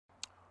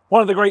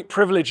One of the great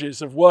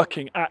privileges of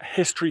working at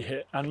History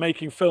Hit and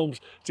making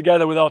films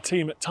together with our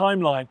team at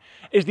Timeline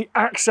is the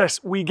access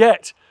we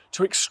get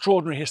to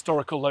extraordinary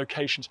historical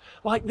locations.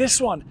 Like this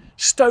one,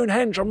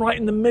 Stonehenge. I'm right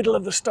in the middle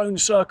of the stone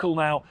circle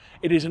now.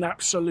 It is an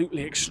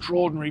absolutely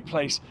extraordinary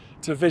place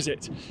to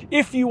visit.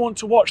 If you want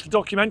to watch the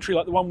documentary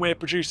like the one we're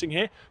producing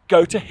here,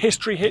 go to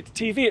History Hit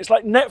TV. It's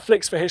like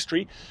Netflix for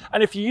history.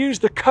 And if you use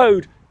the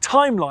code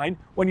TIMELINE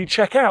when you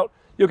check out,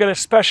 you'll get a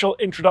special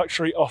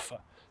introductory offer.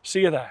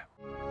 See you there.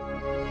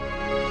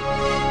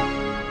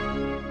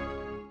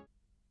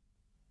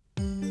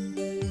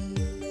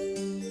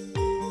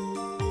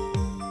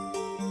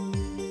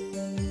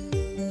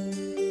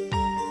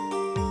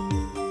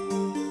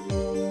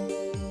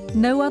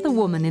 No other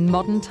woman in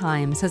modern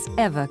times has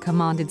ever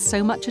commanded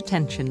so much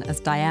attention as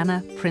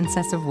Diana,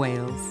 Princess of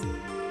Wales.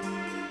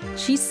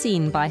 She's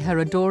seen by her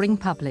adoring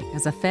public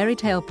as a fairy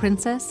tale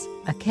princess,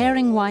 a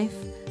caring wife,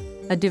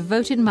 a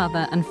devoted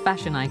mother and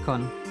fashion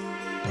icon.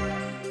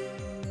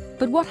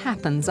 But what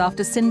happens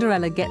after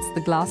Cinderella gets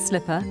the glass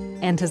slipper,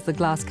 enters the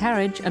glass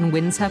carriage and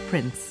wins her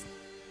prince?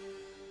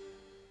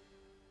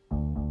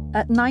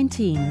 At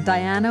 19,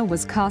 Diana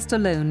was cast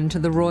alone into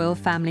the royal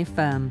family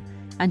firm,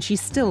 and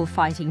she's still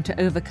fighting to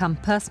overcome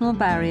personal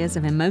barriers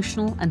of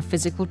emotional and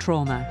physical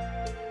trauma.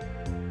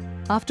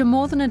 After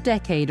more than a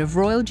decade of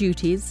royal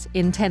duties,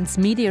 intense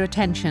media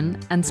attention,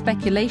 and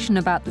speculation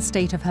about the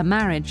state of her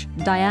marriage,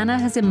 Diana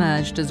has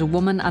emerged as a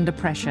woman under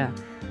pressure.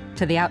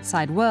 To the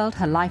outside world,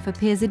 her life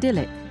appears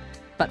idyllic,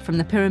 but from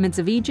the pyramids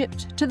of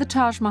Egypt to the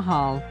Taj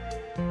Mahal,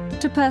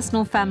 to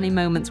personal family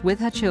moments with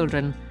her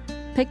children,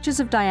 pictures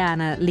of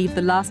Diana leave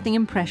the lasting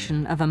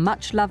impression of a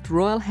much-loved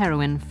royal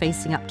heroine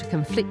facing up to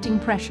conflicting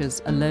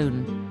pressures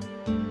alone.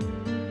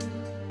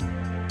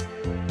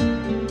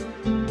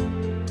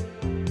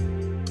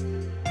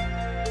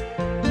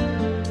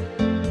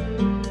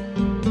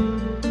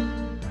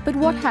 But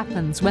what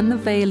happens when the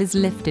veil is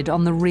lifted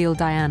on the real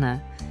Diana?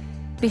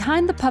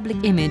 Behind the public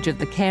image of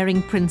the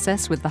caring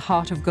princess with the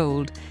heart of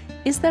gold,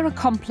 is there a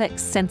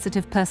complex,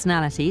 sensitive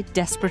personality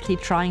desperately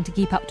trying to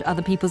keep up to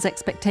other people's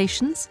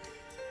expectations?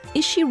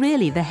 Is she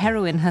really the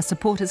heroine her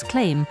supporters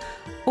claim,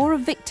 or a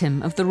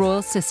victim of the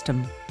royal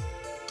system?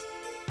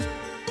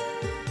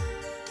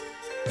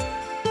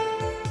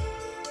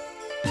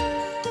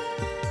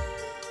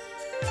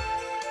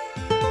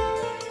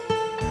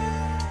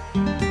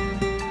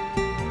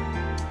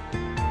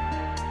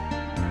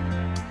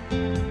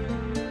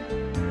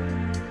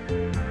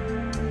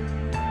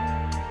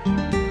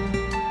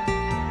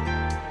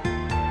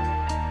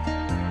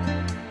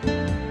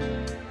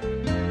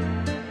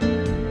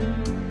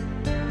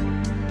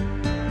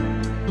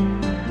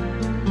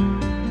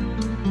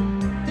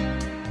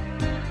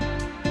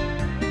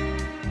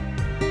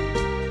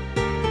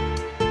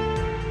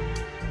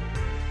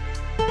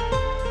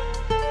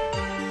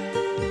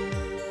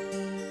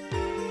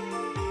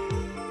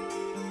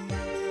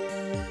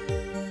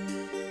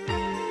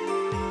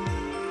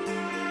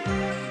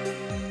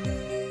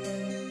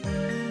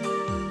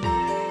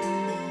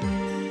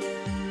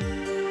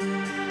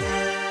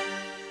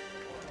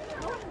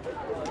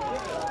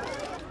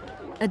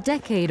 A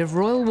decade of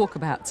royal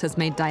walkabouts has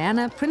made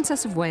Diana,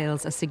 Princess of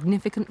Wales, a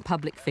significant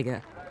public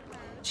figure.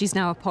 She's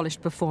now a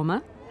polished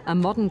performer, a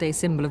modern-day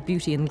symbol of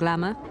beauty and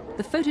glamour,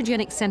 the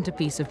photogenic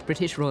centrepiece of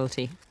British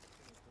royalty.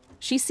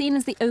 She's seen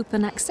as the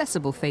open,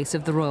 accessible face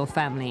of the royal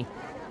family,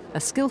 a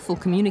skillful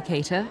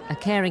communicator, a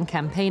caring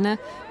campaigner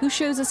who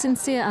shows a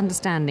sincere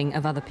understanding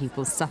of other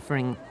people's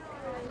suffering.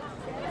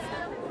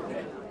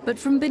 But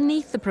from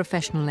beneath the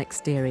professional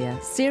exterior,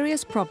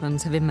 serious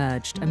problems have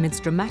emerged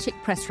amidst dramatic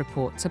press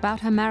reports about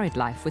her married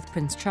life with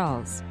Prince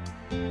Charles.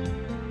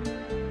 In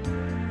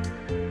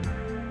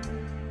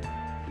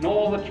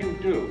all that you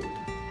do,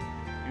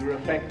 you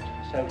reflect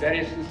so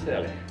very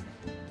sincerely.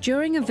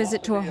 During a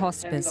visit to a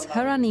hospice,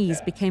 her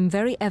unease became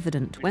very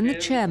evident when the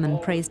chairman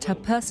praised her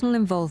personal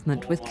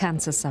involvement with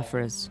cancer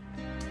sufferers.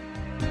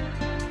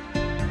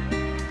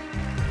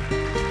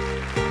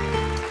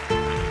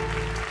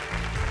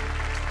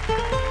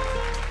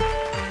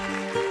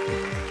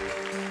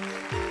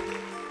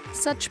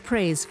 Such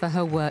praise for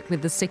her work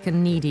with the sick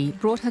and needy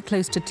brought her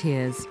close to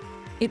tears.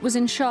 It was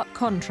in sharp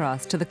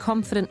contrast to the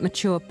confident,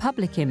 mature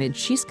public image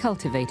she's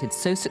cultivated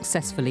so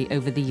successfully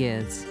over the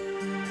years.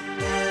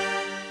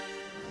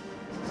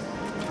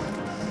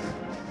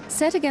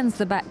 Set against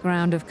the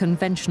background of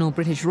conventional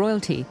British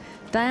royalty,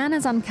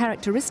 Diana's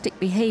uncharacteristic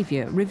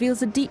behaviour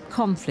reveals a deep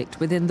conflict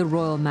within the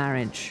royal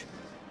marriage.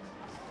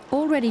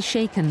 Already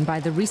shaken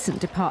by the recent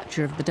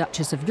departure of the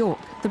Duchess of York,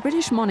 the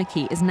British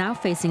monarchy is now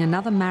facing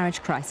another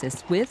marriage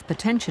crisis with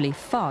potentially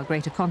far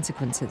greater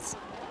consequences.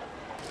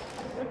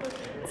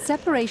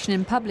 Separation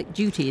in public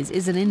duties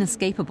is an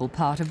inescapable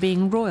part of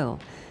being royal,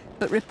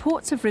 but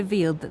reports have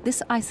revealed that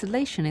this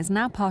isolation is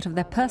now part of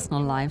their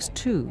personal lives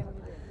too.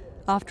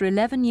 After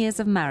 11 years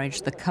of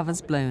marriage, the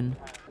cover's blown.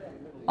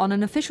 On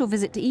an official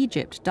visit to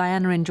Egypt,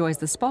 Diana enjoys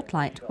the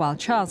spotlight, while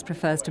Charles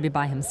prefers to be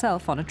by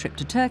himself on a trip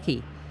to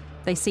Turkey.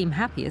 They seem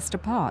happiest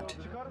apart.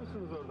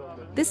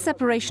 This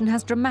separation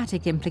has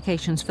dramatic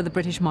implications for the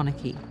British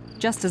monarchy.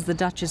 Just as the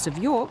Duchess of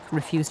York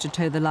refused to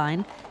toe the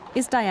line,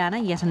 is Diana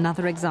yet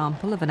another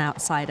example of an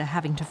outsider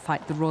having to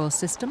fight the royal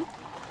system?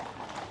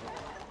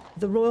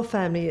 The royal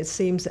family, it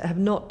seems, have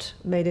not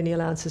made any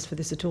allowances for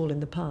this at all in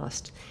the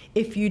past.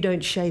 If you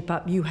don't shape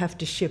up, you have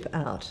to ship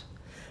out.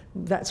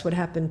 That's what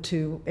happened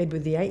to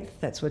Edward VIII,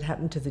 that's what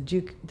happened to the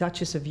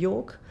Duchess of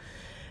York.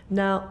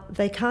 Now,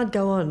 they can't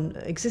go on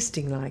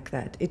existing like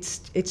that.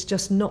 It's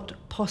just not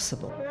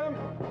possible.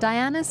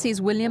 Diana sees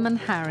William and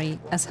Harry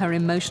as her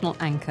emotional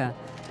anchor.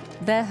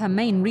 They're her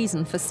main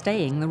reason for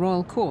staying the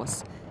royal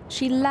course.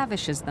 She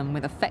lavishes them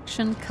with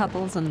affection,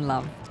 cuddles and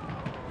love.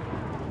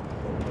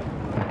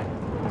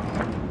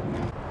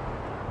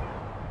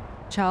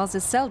 Charles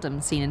is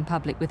seldom seen in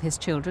public with his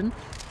children,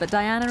 but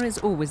Diana is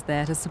always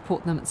there to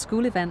support them at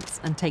school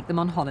events and take them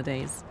on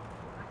holidays.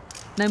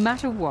 No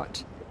matter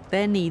what,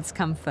 their needs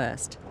come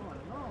first.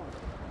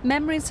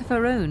 Memories of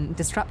her own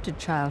disrupted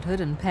childhood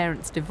and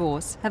parents'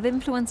 divorce have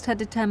influenced her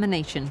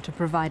determination to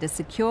provide a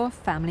secure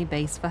family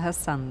base for her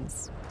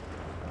sons.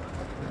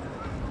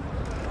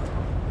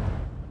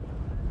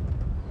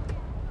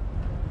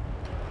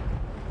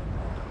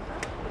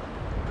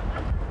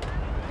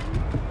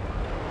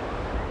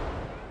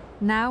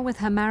 Now, with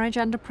her marriage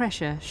under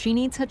pressure, she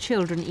needs her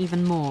children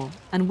even more,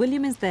 and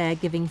William is there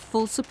giving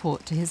full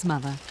support to his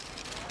mother.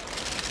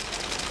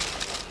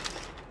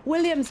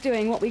 William's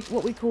doing what we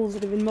call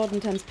sort of in modern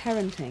terms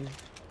parenting.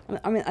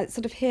 I mean,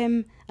 sort of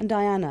him and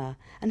Diana,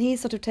 and he's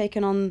sort of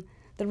taken on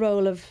the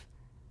role of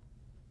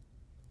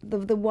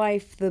the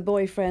wife, the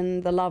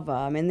boyfriend, the lover.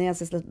 I mean, there's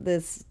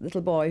this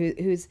little boy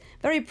who's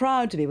very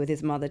proud to be with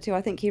his mother too.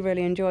 I think he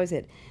really enjoys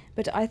it.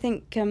 But I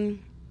think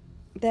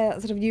they're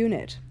a sort of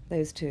unit,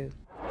 those two.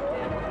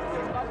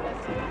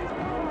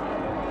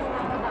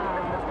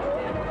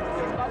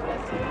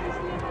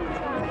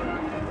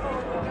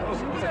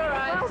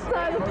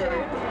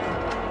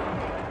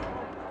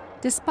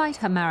 Despite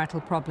her marital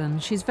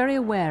problems, she's very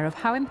aware of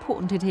how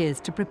important it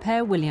is to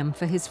prepare William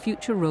for his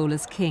future role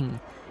as king.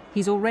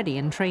 He's already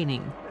in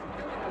training.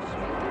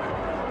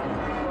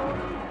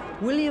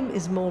 William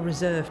is more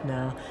reserved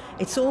now.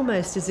 It's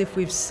almost as if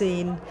we've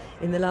seen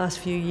in the last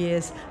few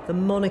years the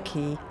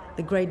monarchy,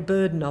 the great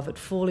burden of it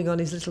falling on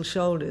his little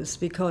shoulders,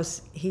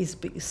 because he's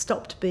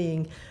stopped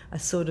being a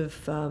sort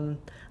of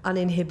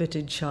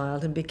uninhibited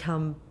child and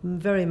become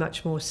very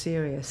much more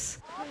serious.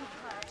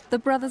 The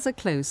brothers are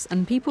close,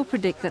 and people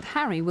predict that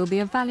Harry will be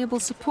a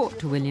valuable support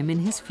to William in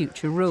his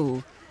future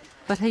role.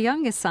 But her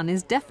youngest son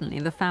is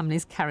definitely the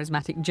family's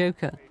charismatic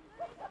joker.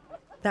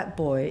 That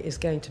boy is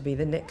going to be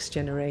the next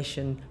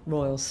generation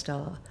royal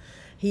star.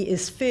 He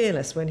is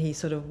fearless when he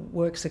sort of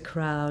works a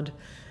crowd,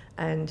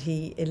 and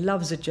he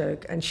loves a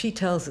joke, and she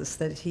tells us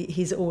that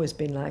he's always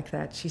been like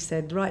that. She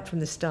said right from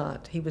the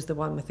start he was the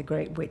one with the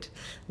great wit,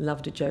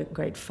 loved a joke,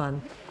 great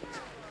fun.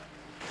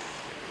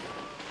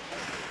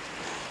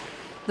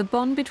 The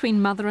bond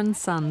between mother and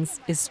sons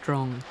is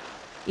strong.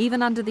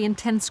 Even under the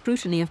intense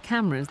scrutiny of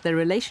cameras, their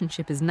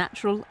relationship is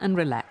natural and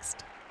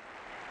relaxed.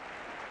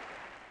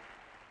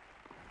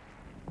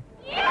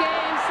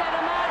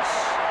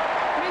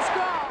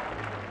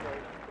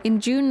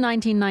 In June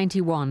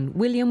 1991,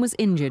 William was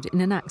injured in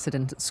an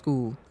accident at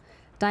school.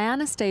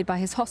 Diana stayed by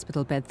his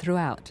hospital bed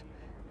throughout.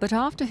 But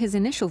after his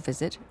initial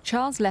visit,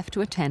 Charles left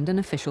to attend an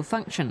official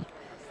function.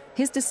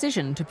 His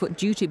decision to put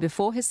duty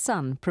before his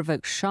son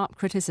provoked sharp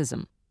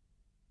criticism.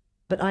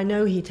 But I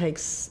know he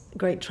takes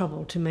great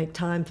trouble to make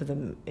time for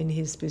them in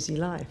his busy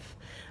life,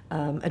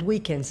 at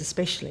weekends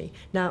especially.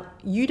 Now,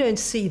 you don't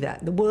see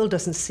that, the world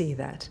doesn't see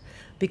that,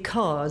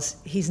 because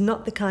he's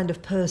not the kind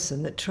of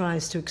person that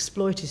tries to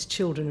exploit his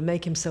children and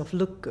make himself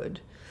look good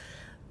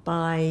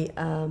by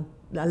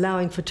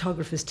allowing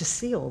photographers to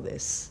see all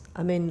this.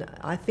 I mean,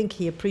 I think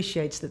he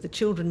appreciates that the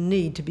children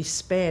need to be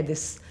spared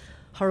this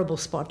horrible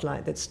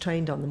spotlight that's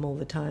trained on them all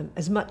the time,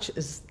 as much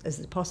as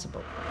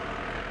possible.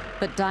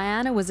 But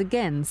Diana was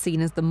again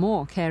seen as the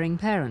more caring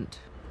parent.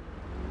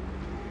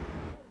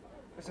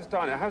 Mrs.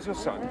 Diana, how's your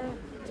son?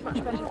 It's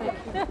much better,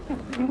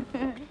 thank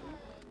you.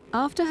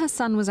 After her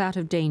son was out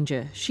of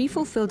danger, she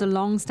fulfilled a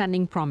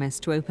long-standing promise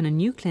to open a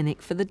new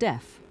clinic for the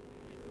deaf.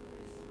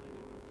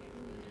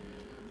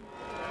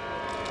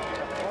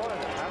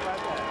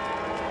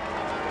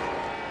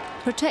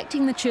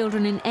 Protecting the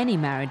children in any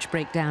marriage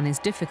breakdown is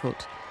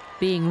difficult.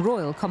 Being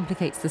royal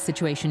complicates the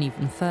situation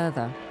even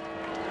further.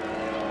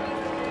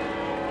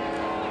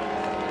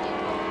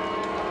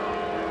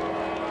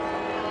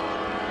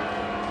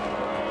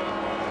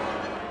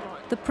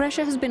 The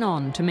pressure has been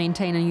on to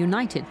maintain a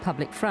united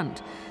public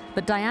front,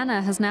 but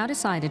Diana has now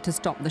decided to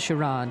stop the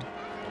charade.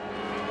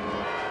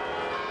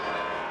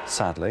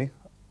 Sadly,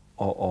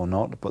 or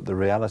not, but the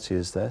reality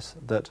is this,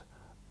 that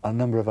a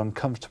number of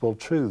uncomfortable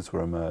truths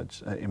were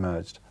emerged,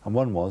 and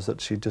one was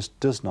that she just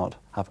does not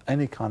have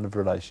any kind of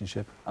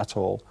relationship at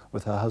all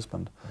with her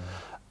husband.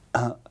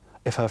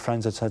 If her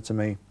friends had said to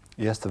me,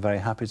 yes, they're very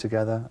happy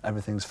together,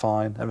 everything's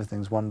fine,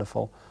 everything's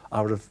wonderful,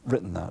 I would have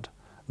written that.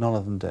 None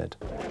of them did.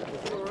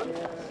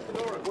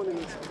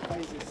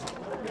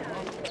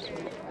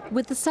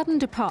 With the sudden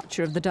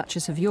departure of the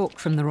Duchess of York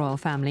from the royal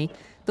family,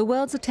 the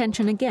world's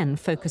attention again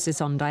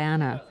focuses on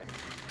Diana.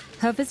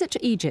 Her visit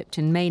to Egypt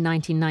in May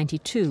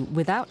 1992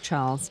 without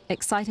Charles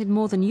excited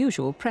more than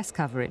usual press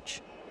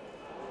coverage.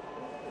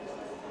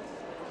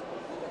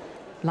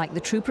 Like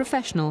the true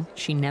professional,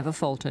 she never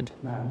faltered.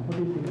 Ma'am, what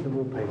do you think of the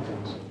wall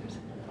paintings?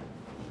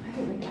 I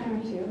think the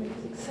clarity of it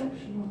is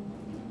exceptional.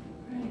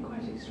 Really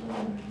quite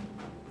extraordinary.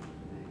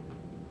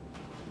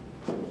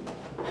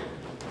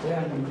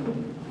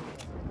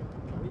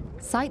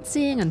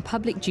 Sightseeing and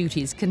public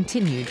duties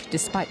continued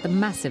despite the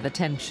massive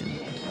attention.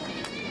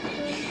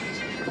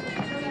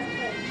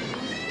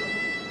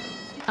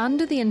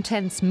 Under the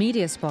intense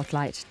media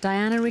spotlight,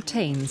 Diana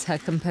retains her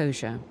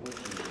composure.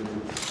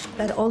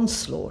 That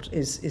onslaught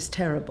is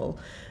terrible,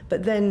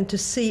 but then to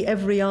see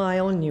every eye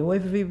on you,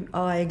 every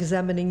eye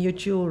examining your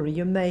jewellery,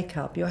 your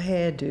makeup, your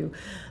hairdo,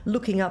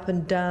 looking up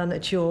and down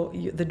at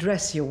the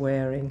dress you're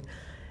wearing,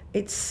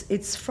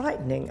 it's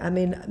frightening. I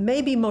mean,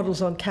 maybe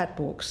models on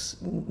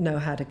catwalks know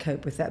how to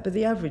cope with that, but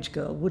the average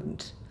girl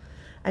wouldn't.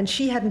 And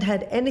she hadn't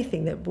had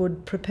anything that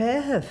would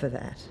prepare her for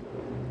that.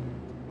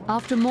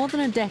 After more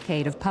than a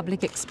decade of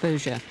public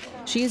exposure,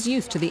 she is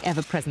used to the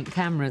ever-present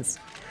cameras.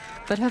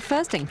 But her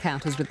first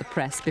encounters with the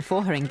press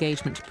before her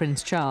engagement to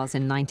Prince Charles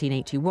in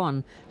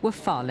 1981 were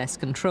far less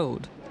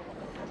controlled.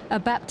 A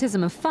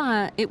baptism of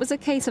fire, it was a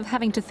case of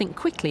having to think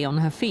quickly on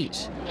her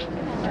feet. The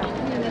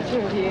two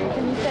of you,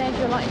 can you say if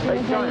you're likely to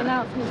make any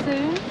announcement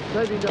soon?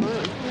 Lady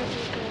Diana.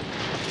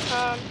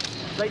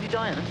 Lady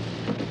Diana?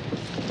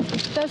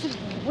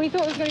 We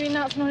thought it was going to be an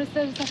announcement on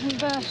his 32nd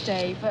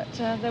birthday, but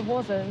there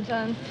wasn't,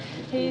 and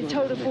he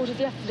told reporters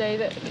yesterday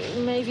that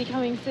it may be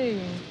coming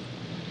soon.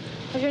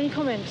 Have you any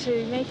comment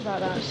to make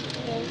about that?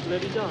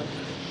 Lady Diana.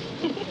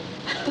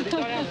 Lady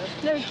Diana.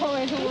 No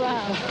comment all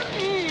round.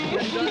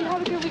 Did you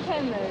have a good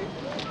weekend, though?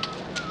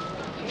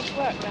 It was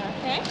work there.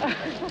 Okay.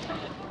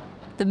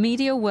 The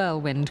media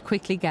whirlwind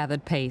quickly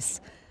gathered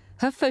pace.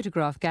 Her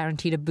photograph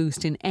guaranteed a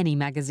boost in any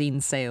magazine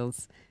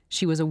sales.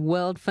 She was a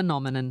world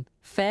phenomenon,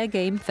 fair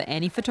game for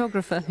any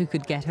photographer who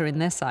could get her in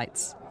their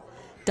sights.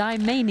 Di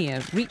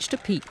mania reached a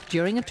peak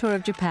during a tour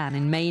of Japan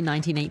in May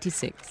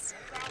 1986.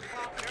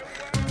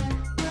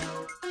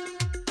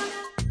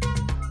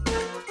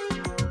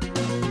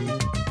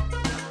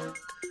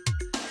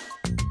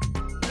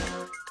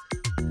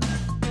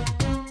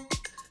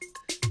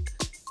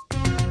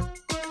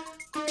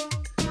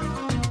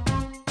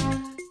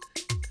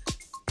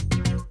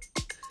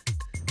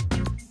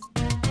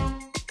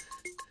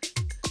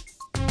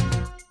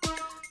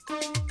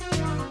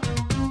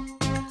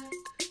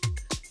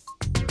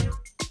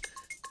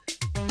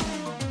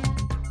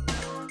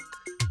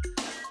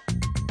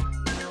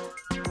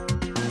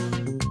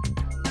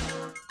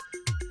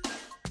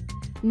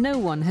 No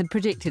one had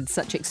predicted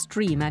such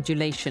extreme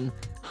adulation,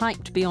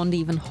 hyped beyond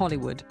even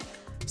Hollywood.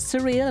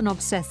 Surreal and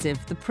obsessive,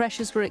 the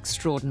pressures were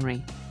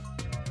extraordinary.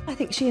 I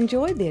think she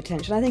enjoyed the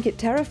attention. I think it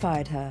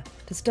terrified her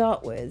to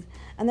start with,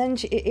 and then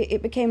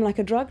it became like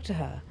a drug to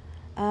her.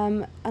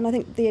 And I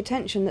think the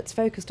attention that's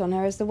focused on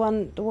her is the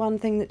one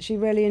thing that she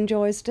really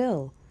enjoys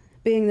still,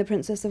 being the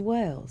Princess of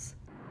Wales.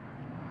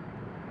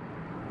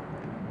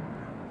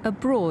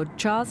 Abroad,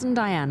 Charles and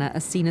Diana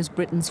are seen as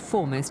Britain's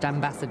foremost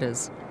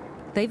ambassadors.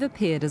 They've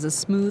appeared as a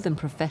smooth and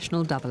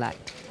professional double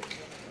act.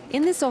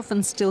 In this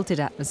often stilted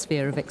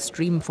atmosphere of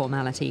extreme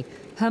formality,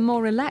 her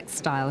more relaxed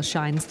style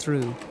shines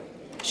through.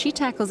 She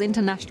tackles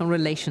international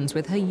relations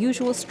with her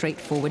usual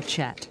straightforward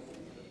chat.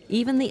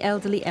 Even the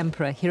elderly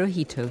Emperor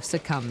Hirohito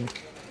succumbed.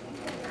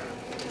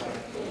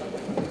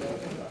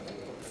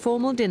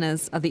 Formal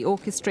dinners are the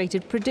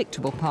orchestrated,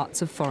 predictable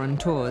parts of foreign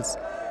tours.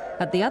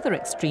 At the other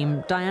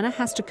extreme, Diana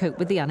has to cope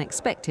with the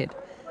unexpected,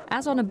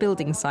 as on a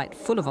building site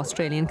full of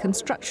Australian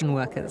construction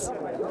workers.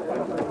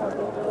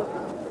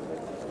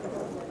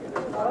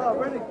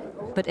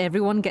 But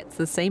everyone gets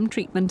the same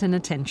treatment and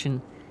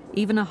attention,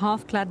 even a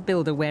half-clad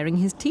builder wearing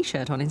his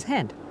T-shirt on his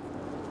head.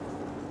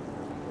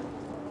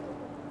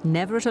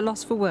 Never at a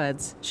loss for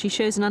words, she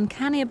shows an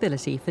uncanny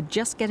ability for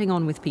just getting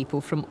on with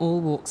people from all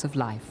walks of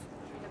life.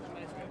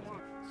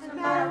 To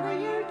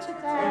marry you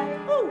today,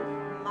 ooh,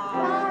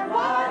 my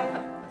wife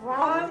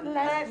won't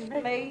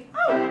let me.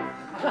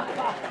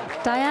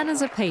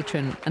 Diana's a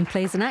patron and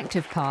plays an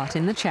active part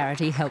in the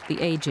charity Help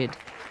the Aged.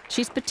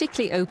 She's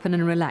particularly open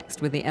and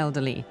relaxed with the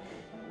elderly.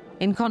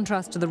 In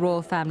contrast to the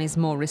royal family's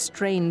more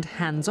restrained,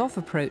 hands-off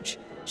approach,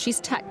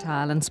 she's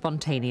tactile and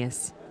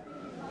spontaneous.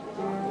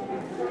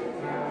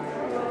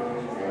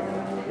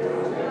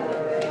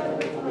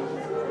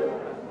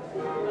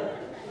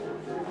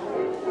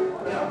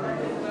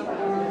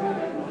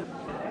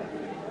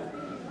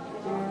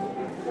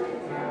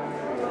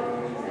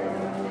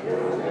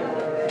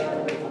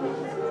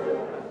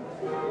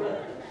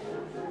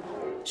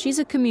 She's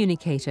a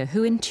communicator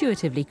who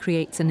intuitively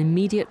creates an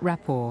immediate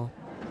rapport.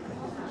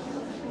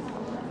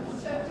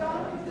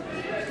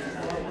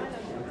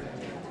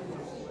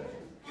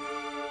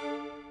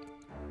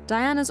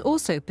 Diana's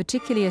also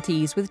particularly at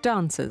ease with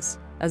dancers,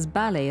 as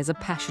ballet is a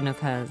passion of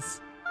hers.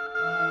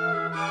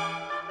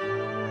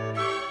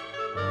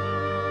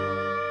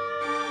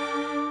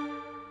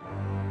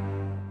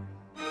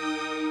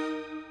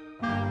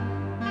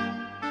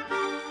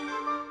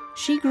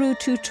 She grew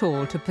too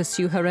tall to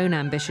pursue her own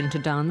ambition to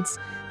dance,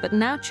 but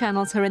now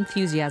channels her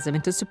enthusiasm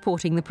into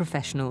supporting the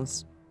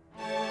professionals.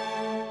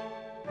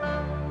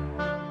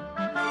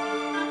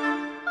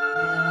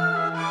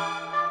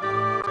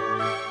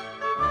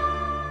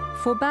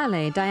 For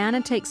ballet,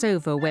 Diana takes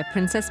over where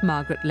Princess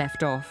Margaret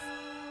left off.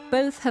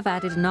 Both have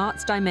added an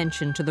arts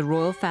dimension to the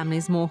royal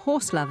family's more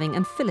horse-loving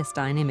and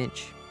Philistine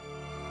image.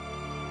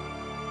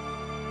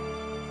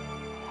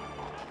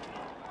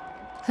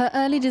 Her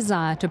early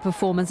desire to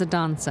perform as a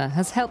dancer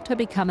has helped her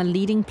become a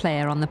leading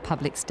player on the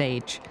public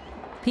stage.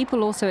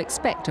 People also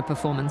expect a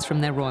performance from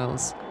their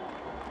royals.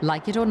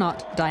 Like it or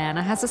not,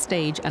 Diana has a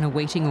stage and a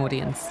waiting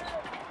audience.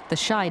 The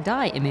shy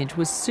Di image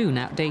was soon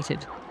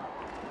outdated.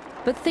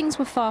 But things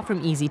were far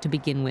from easy to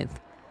begin with.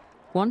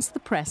 Once the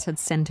press had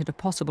scented a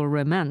possible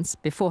romance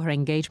before her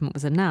engagement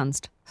was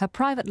announced, her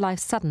private life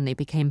suddenly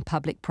became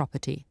public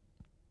property.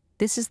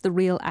 This is the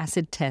real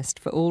acid test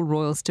for all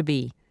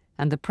royals-to-be,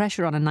 and the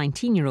pressure on a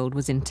 19-year-old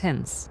was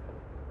intense.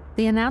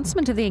 The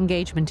announcement of the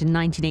engagement in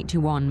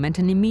 1981 meant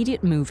an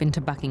immediate move into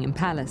Buckingham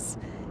Palace.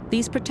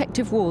 These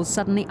protective walls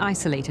suddenly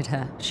isolated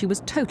her. She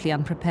was totally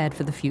unprepared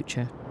for the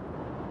future.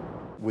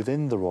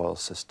 Within the royal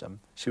system,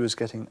 she was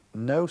getting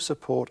no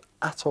support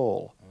at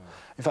all.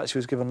 In fact, she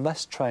was given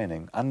less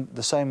training, and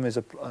the same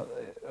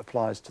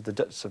applies to the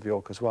Duchess of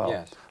York as well.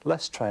 Yes.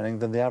 Less training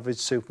than the average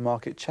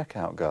supermarket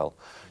checkout girl.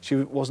 She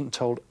wasn't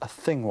told a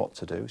thing what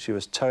to do. She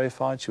was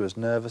terrified, she was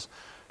nervous,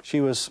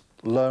 she was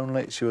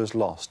lonely, she was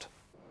lost.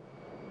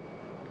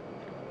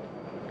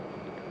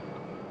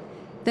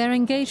 Their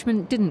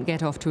engagement didn't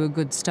get off to a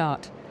good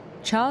start.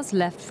 Charles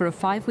left for a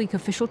 5-week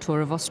official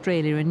tour of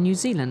Australia and New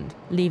Zealand,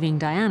 leaving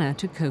Diana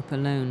to cope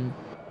alone.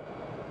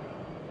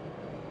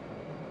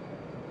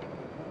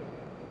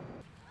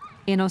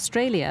 In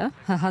Australia,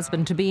 her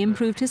husband-to-be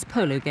improved his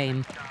polo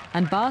game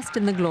and basked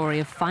in the glory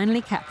of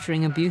finally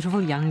capturing a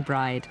beautiful young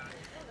bride.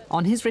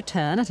 On his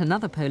return at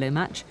another polo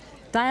match,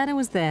 Diana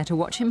was there to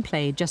watch him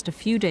play just a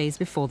few days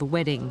before the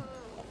wedding.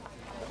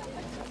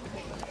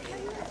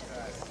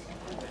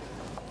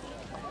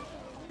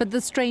 But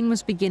the strain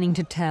was beginning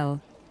to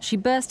tell. She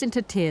burst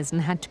into tears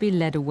and had to be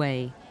led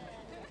away.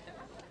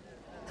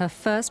 Her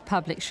first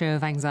public show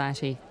of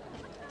anxiety.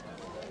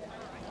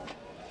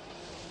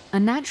 A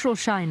natural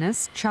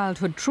shyness,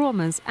 childhood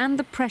traumas, and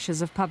the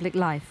pressures of public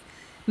life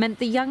meant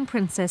the young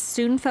princess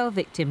soon fell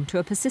victim to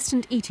a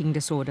persistent eating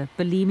disorder,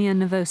 bulimia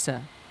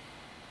nervosa.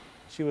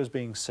 She was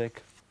being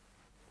sick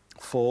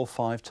 4 or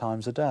 5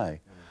 times a day.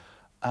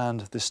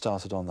 And this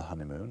started on the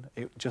honeymoon.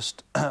 It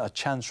just a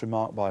chance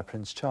remark by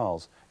Prince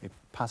Charles. He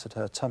patted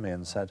her tummy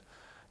and said,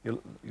 you're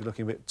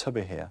looking a bit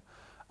tubby here.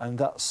 And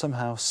that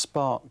somehow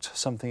sparked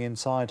something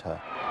inside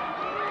her.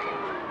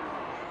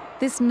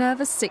 This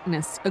nervous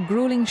sickness, a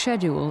grueling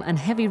schedule and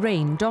heavy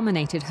rain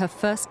dominated her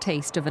first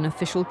taste of an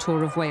official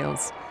tour of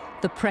Wales.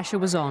 The pressure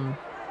was on.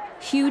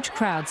 Huge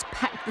crowds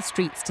packed the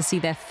streets to see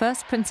their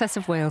first Princess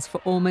of Wales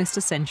for almost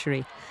a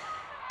century.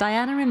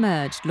 Diana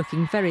emerged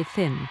looking very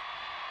thin.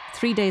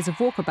 3 days of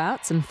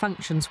walkabouts and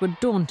functions were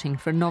daunting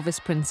for a novice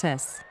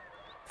princess.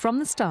 From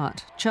the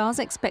start, Charles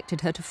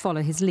expected her to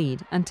follow his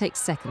lead and take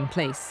second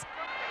place.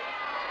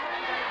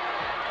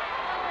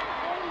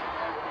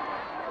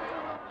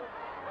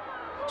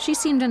 She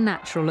seemed a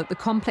natural at the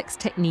complex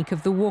technique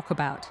of the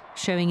walkabout,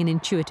 showing an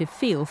intuitive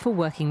feel for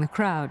working the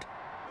crowd.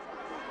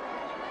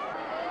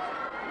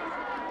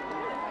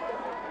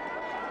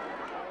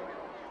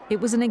 It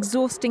was an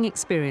exhausting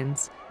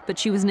experience, but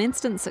she was an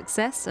instant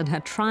success, and her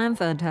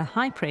triumph earned her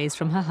high praise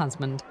from her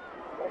husband.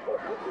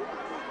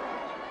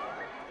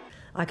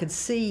 I could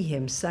see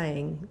him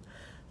saying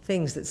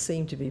things that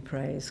seemed to be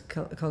praise,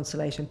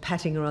 consolation,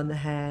 patting her on the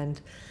hand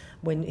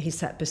when he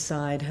sat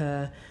beside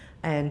her.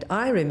 And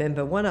I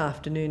remember one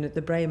afternoon at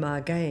the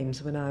Braemar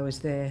Games when I was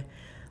there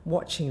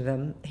watching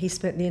them, he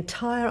spent the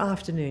entire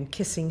afternoon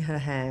kissing her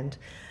hand,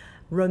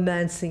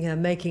 romancing her,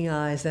 making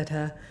eyes at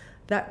her.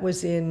 That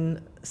was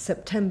in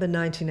September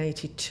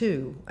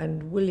 1982,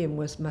 and William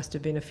must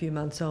have been a few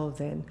months old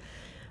then.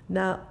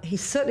 Now, he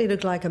certainly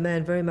looked like a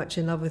man very much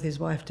in love with his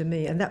wife to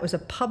me, and that was a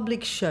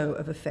public show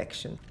of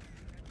affection.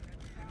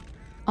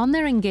 On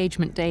their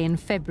engagement day in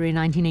February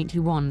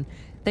 1981,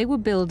 they were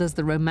billed as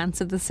the romance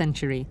of the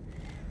century.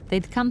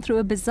 They'd come through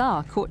a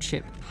bizarre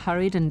courtship,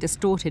 hurried and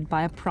distorted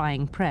by a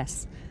prying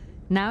press.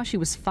 Now she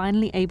was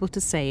finally able to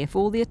say if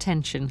all the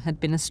attention had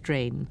been a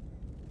strain.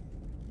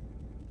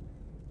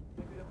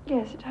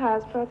 Yes, it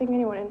has, but I think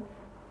anyone in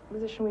the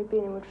position we've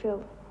been in would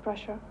feel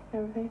pressure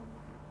and everything.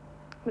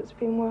 But it's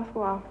been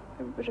worthwhile,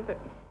 every bit of it.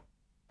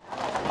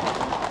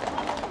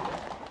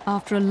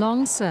 After a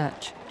long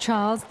search,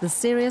 Charles, the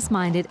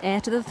serious-minded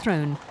heir to the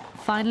throne,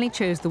 finally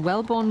chose the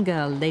well-born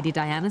girl, Lady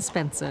Diana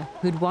Spencer,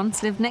 who'd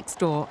once lived next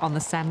door on the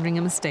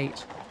Sandringham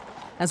estate.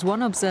 As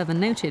one observer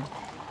noted,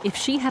 if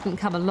she hadn't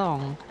come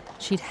along,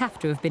 she'd have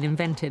to have been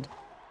invented.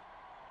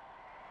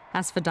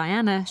 As for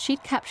Diana,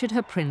 she'd captured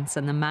her prince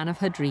and the man of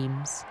her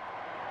dreams.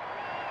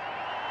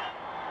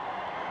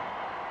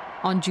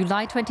 On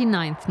July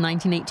 29,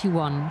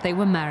 1981, they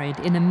were married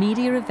in a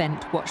media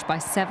event watched by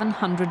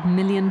 700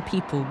 million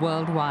people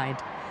worldwide.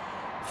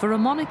 For a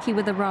monarchy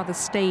with a rather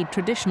staid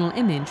traditional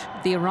image,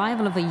 the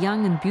arrival of a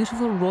young and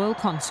beautiful royal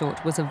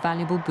consort was a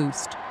valuable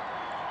boost.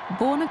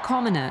 Born a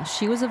commoner,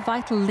 she was a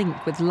vital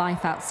link with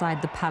life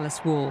outside the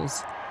palace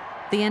walls.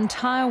 The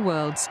entire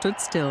world stood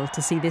still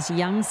to see this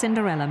young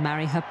Cinderella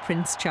marry her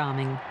Prince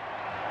Charming.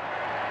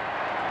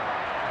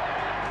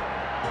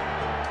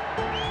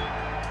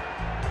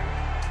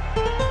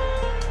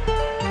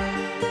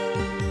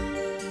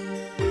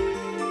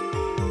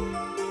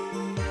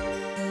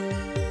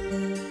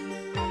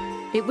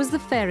 It was the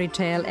fairy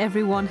tale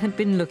everyone had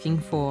been looking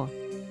for.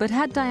 But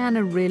had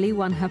Diana really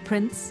won her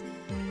prince?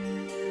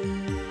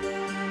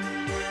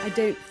 I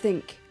don't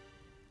think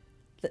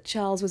that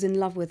Charles was in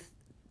love with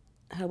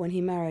her when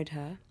he married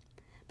her,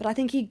 but I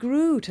think he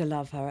grew to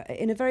love her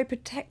in a very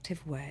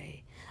protective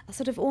way, a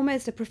sort of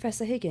almost a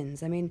Professor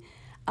Higgins. I mean,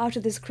 out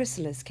of this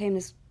chrysalis came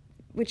this,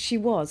 which she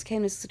was,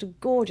 came this sort of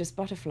gorgeous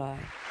butterfly.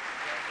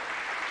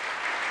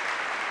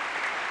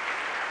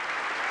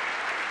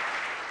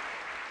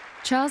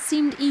 Charles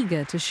seemed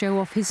eager to show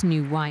off his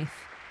new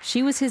wife.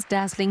 She was his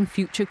dazzling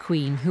future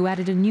queen who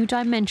added a new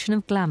dimension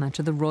of glamour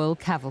to the royal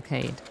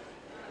cavalcade.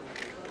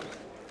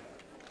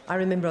 I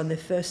remember on their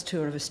first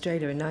tour of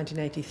Australia in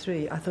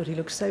 1983, I thought he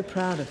looked so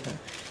proud of her,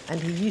 and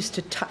he used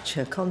to touch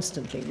her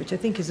constantly, which I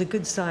think is a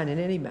good sign in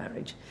any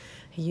marriage.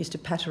 He used to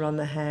pat her on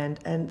the hand,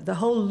 and the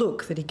whole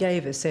look that he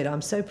gave her said,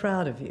 "I'm so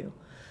proud of you."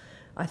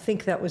 I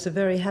think that was a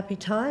very happy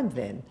time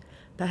then.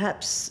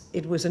 Perhaps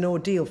it was an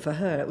ordeal for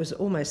her. It was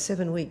almost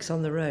 7 weeks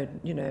on the road,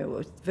 you know,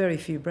 with very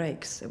few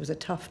breaks. It was a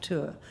tough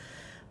tour.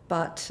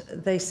 But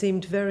they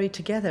seemed very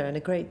together and a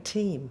great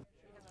team.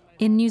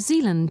 In New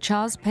Zealand,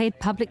 Charles paid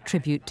public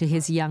tribute to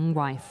his young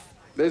wife.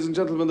 Ladies and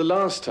gentlemen, the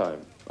last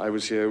time I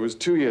was here was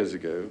 2 years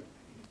ago,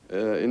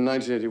 in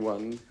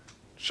 1981,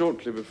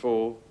 shortly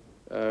before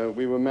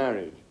we were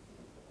married.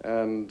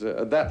 And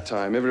at that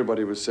time,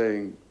 everybody was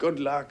saying, "Good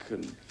luck,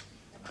 and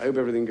I hope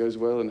everything goes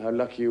well, and how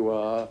lucky you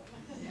are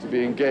to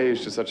be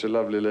engaged to such a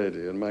lovely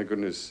lady." And my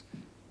goodness,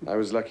 I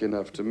was lucky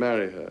enough to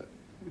marry her.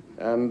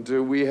 And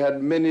we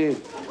had many,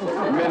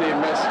 many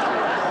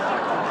messages.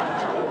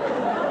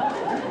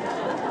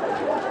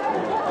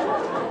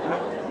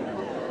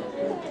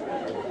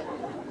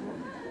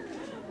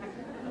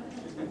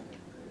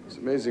 It's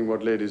amazing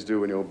what ladies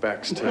do when your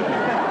back's turned.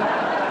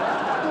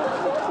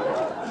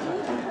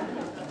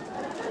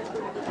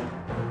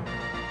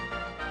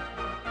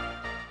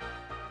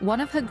 One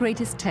of her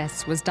greatest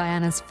tests was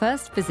Diana's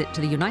first visit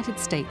to the United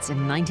States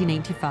in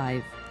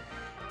 1985.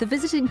 The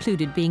visit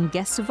included being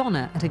guests of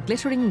honor at a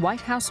glittering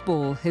White House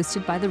ball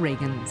hosted by the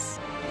Reagans.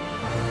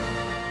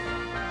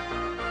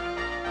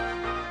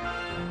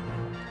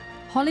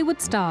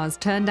 Hollywood stars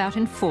turned out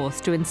in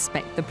force to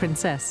inspect the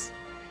princess.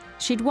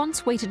 She'd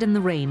once waited in the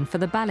rain for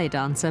the ballet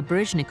dancer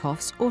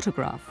Baryshnikov's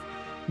autograph.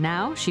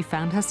 Now she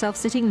found herself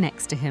sitting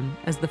next to him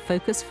as the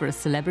focus for a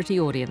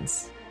celebrity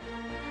audience.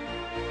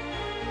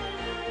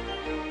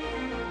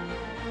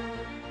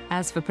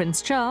 As for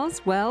Prince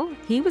Charles, well,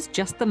 he was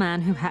just the man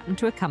who happened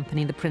to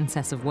accompany the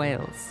Princess of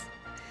Wales.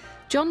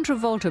 John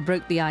Travolta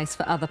broke the ice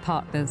for other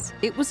partners.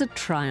 It was a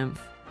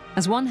triumph.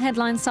 As one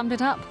headline summed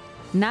it up,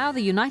 now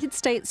the United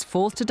States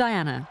falls to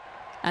Diana.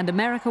 And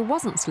America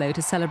wasn't slow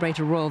to celebrate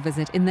a royal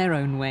visit in their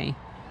own way.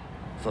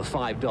 For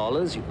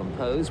 $5, you can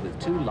pose with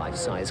 2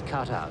 life-size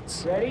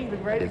cutouts.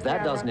 But if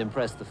that doesn't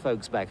impress the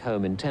folks back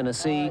home in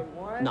Tennessee,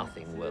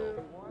 nothing will.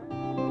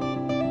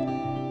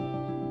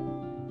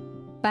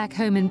 Back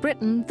home in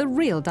Britain, the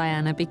real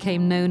Diana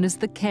became known as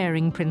the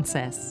caring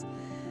princess.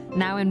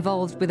 Now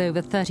involved with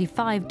over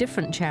 35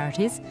 different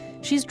charities,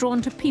 she's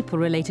drawn to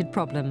people-related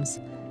problems.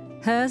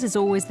 Hers is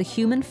always the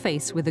human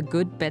face with a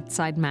good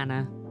bedside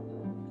manner.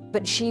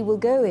 But she will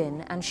go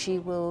in and she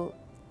will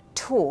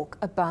talk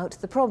about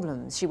the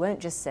problems. She won't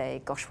just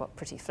say, "Gosh, what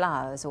pretty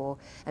flowers," or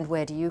 "And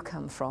where do you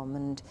come from?"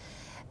 and,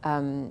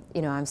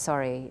 you know, "I'm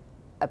sorry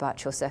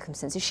about your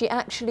circumstances." She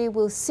actually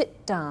will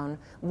sit down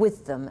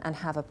with them and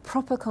have a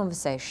proper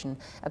conversation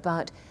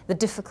about the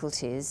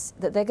difficulties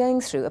that they're going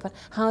through, about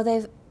how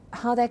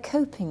they're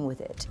coping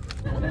with it.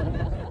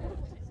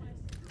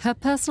 Her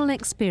personal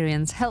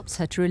experience helps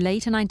her to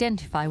relate and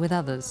identify with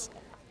others.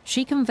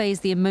 She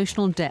conveys the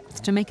emotional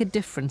depth to make a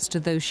difference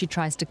to those she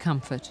tries to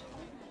comfort.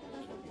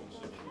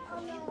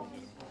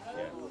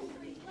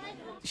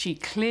 She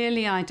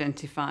clearly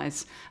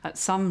identifies at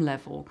some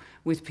level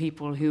with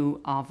people who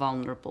are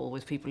vulnerable,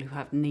 with people who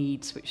have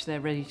needs which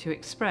they're ready to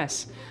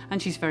express. And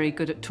she's very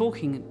good at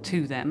talking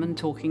to them and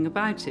talking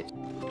about it.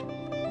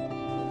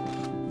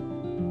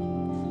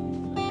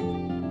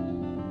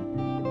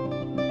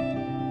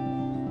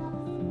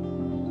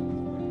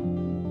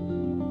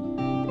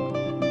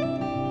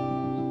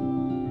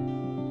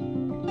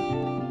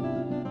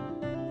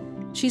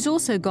 She's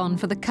also gone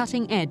for the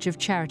cutting edge of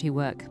charity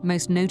work,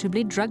 most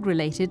notably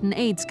drug-related and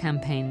AIDS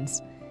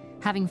campaigns.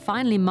 Having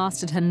finally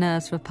mastered her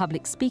nerves for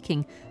public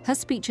speaking, her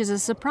speeches are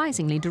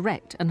surprisingly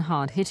direct and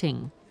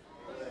hard-hitting.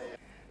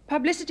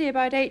 Publicity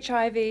about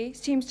HIV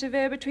seems to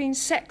veer between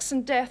sex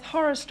and death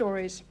horror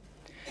stories,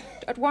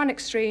 at one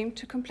extreme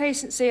to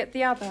complacency at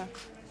the other.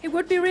 It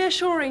would be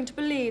reassuring to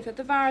believe that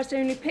the virus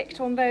only picked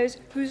on those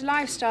whose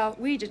lifestyle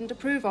we didn't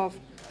approve of.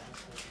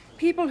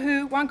 People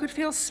who, one could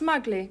feel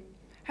smugly,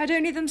 had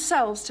only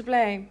themselves to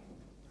blame.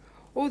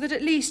 Or that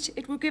at least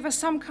it would give us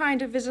some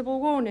kind of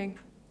visible warning.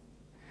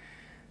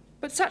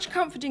 But such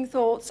comforting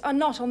thoughts are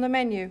not on the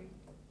menu.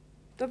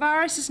 The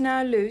virus is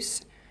now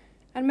loose,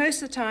 and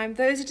most of the time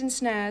those it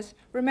ensnares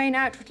remain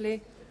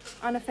outwardly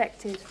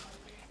unaffected.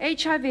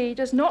 HIV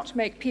does not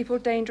make people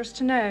dangerous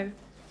to know,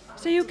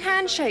 so you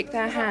can shake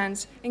their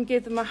hands and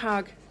give them a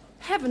hug.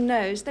 Heaven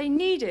knows they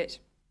need it.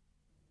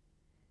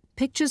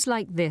 Pictures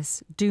like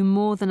this do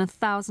more than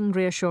 1,000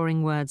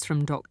 reassuring words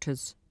from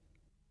doctors.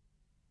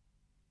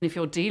 If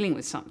you're dealing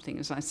with something,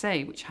 as I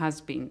say, which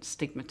has been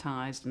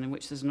stigmatised and in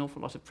which there's an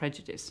awful lot of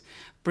prejudice,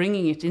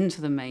 bringing it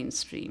into the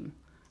mainstream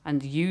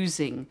and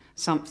using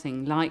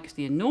something like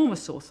the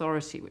enormous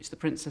authority which the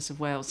Princess of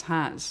Wales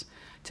has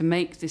to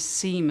make this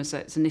seem as though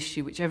it's an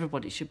issue which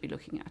everybody should be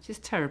looking at is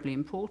terribly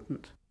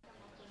important.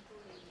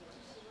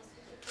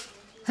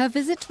 Her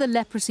visit to the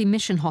Leprosy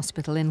Mission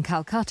Hospital in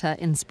Calcutta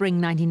in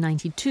spring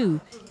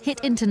 1992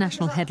 hit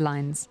international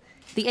headlines.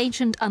 The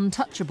ancient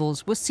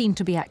untouchables were seen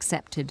to be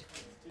accepted.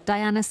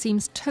 Diana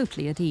seems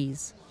totally at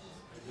ease.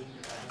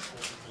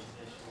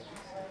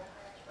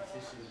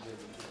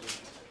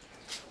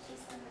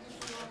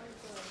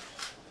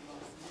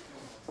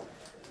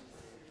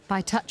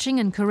 By touching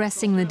and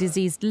caressing the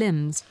diseased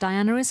limbs,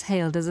 Diana is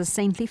hailed as a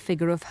saintly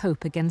figure of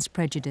hope against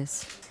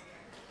prejudice.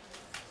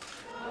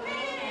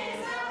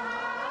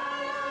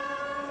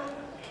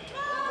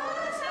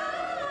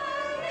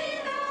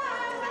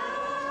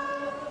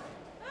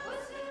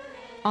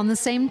 On the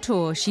same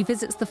tour, she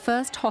visits the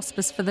first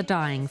hospice for the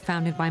dying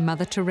founded by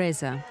Mother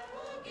Teresa.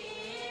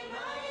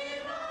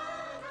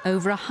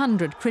 Over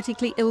 100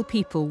 critically ill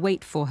people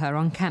wait for her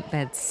on camp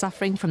beds,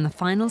 suffering from the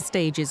final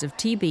stages of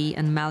TB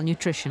and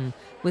malnutrition,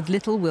 with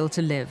little will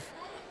to live.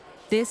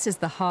 This is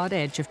the hard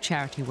edge of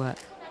charity work.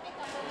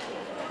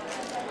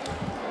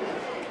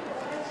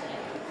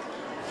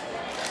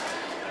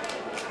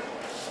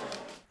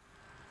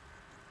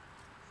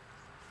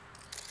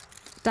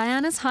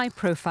 Diana's high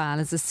profile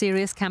as a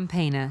serious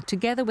campaigner,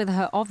 together with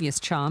her obvious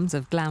charms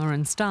of glamour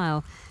and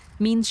style,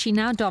 means she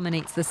now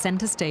dominates the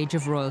centre stage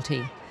of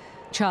royalty.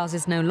 Charles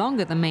is no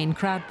longer the main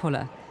crowd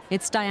puller.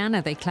 It's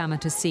Diana they clamour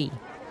to see.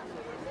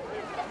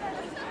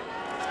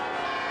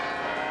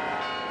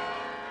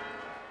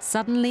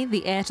 Suddenly,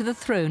 the heir to the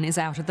throne is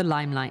out of the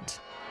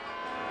limelight.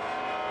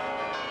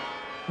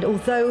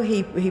 Although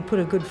he put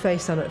a good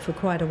face on it for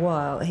quite a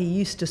while, he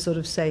used to sort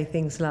of say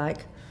things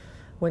like,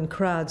 when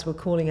crowds were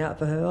calling out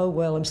for her, oh,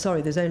 well, I'm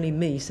sorry, there's only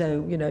me,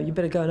 so, you know, you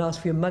better go and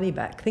ask for your money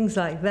back. Things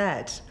like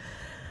that,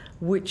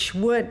 which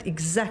weren't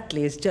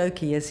exactly as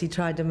jokey as he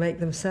tried to make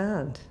them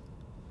sound.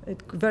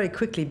 It very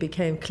quickly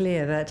became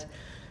clear that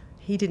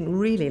he didn't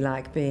really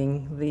like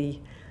being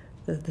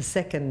the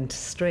second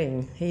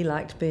string. He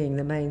liked being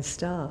the main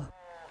star.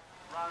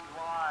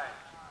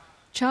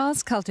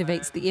 Charles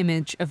cultivates the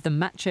image of the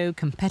macho,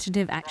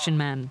 competitive action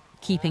man,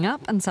 keeping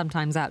up and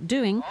sometimes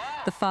outdoing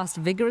the fast,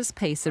 vigorous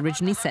pace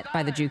originally set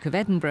by the Duke of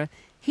Edinburgh.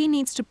 He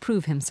needs to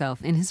prove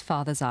himself in his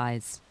father's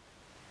eyes.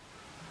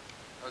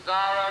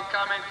 Pizarro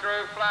coming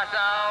through flat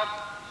out.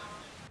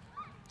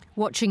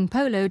 Watching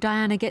polo,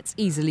 Diana gets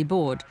easily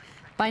bored.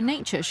 By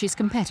nature, she's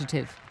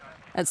competitive.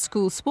 At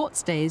school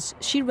sports days,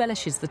 she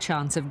relishes the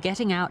chance of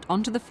getting out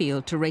onto the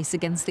field to race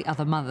against the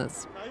other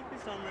mothers.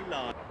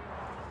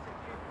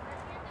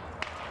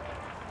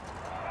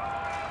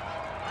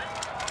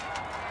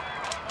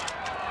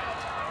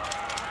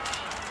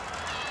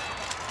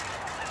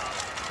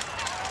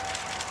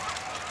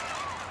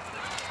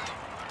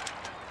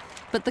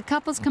 But the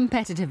couple's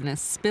competitiveness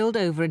spilled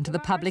over into the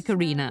public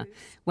arena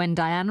when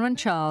Diana and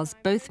Charles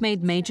both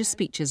made major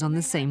speeches on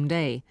the same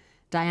day.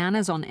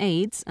 Diana's on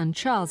AIDS and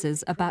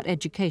Charles's about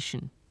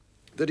education.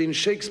 That in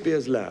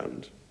Shakespeare's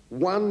land,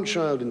 1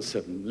 child in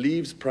 7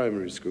 leaves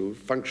primary school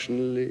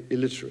functionally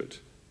illiterate.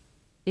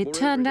 It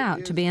turned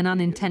out to be an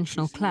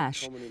unintentional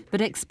clash,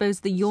 but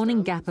exposed the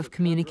yawning gap of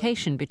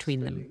communication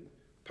between them.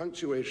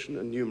 Punctuation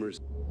and numeracy.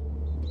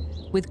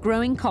 With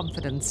growing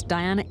confidence,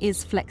 Diana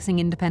is flexing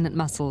independent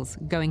muscles,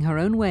 going her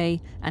own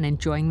way and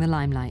enjoying the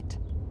limelight.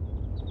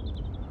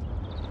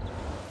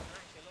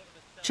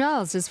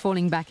 Charles is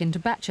falling back into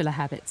bachelor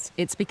habits.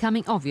 It's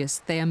becoming obvious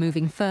they are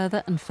moving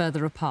further and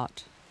further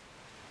apart.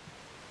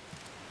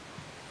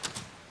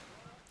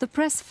 The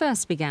press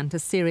first began to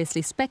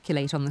seriously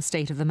speculate on the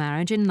state of the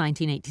marriage in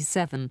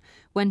 1987,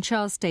 when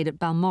Charles stayed at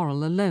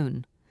Balmoral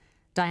alone.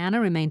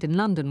 Diana remained in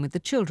London with the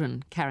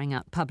children, carrying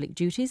out public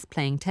duties,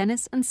 playing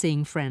tennis and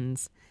seeing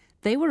friends.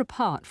 They were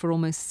apart for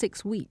almost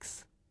 6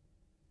 weeks.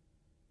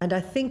 And I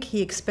think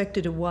he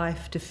expected a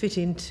wife to fit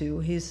into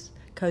his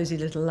cosy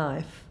little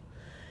life.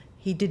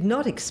 He did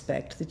not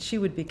expect that she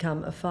would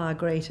become a far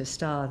greater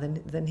star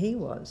than he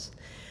was.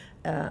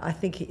 I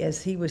think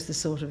as he was the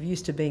sort of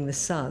used to being the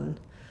sun,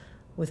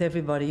 with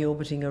everybody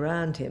orbiting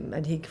around him,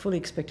 and he fully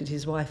expected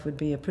his wife would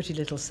be a pretty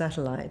little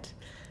satellite,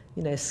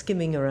 you know,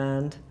 skimming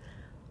around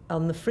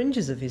on the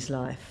fringes of his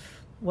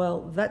life.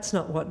 Well, that's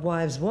not what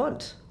wives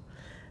want.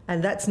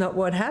 And that's not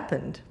what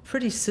happened.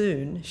 Pretty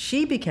soon,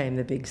 she became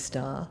the big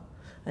star,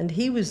 and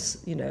he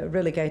was, you know,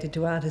 relegated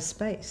to outer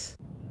space.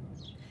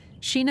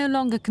 She no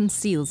longer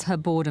conceals her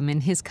boredom in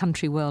his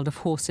country world of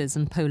horses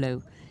and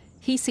polo.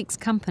 He seeks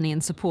company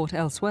and support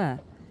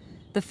elsewhere.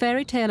 The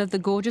fairy tale of the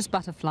gorgeous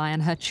butterfly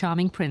and her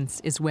charming prince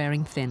is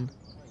wearing thin.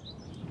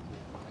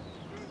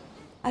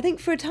 I think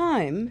for a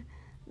time,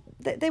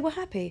 they were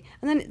happy.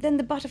 And then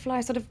the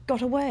butterfly sort of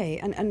got away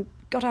and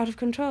got out of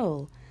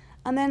control.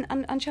 And then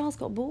and Charles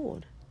got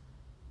bored.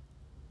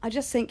 I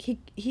just think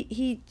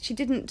she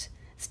didn't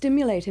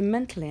stimulate him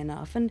mentally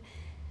enough, and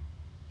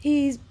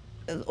he's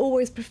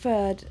always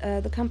preferred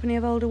the company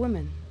of older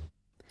women.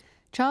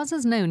 Charles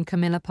has known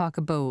Camilla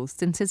Parker Bowles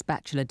since his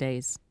bachelor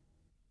days.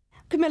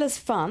 Camilla's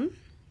fun,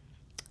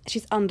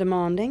 she's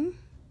undemanding,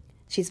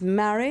 she's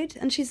married,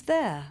 and she's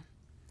there.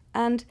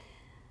 And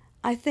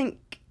I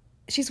think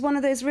she's one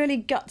of those really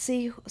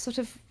gutsy, sort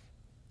of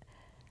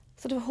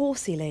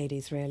horsey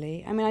ladies,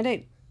 really. I mean, I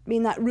don't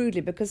mean that rudely,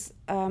 because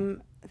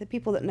the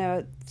people that know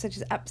her said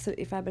she's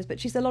absolutely fabulous, but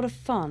she's a lot of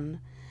fun,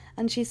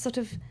 and she's sort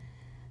of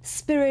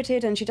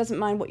spirited, and she doesn't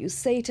mind what you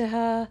say to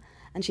her,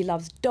 and she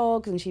loves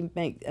dogs,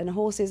 and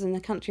horses and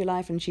the country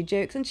life, and she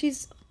jokes, and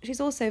she's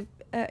also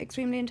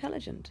extremely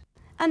intelligent,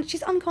 and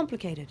she's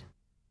uncomplicated.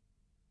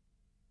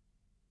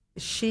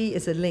 She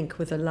is a link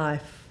with a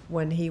life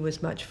when he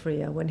was much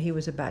freer, when he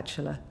was a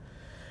bachelor,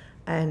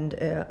 and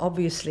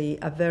obviously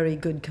a very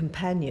good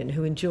companion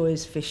who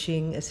enjoys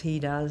fishing as he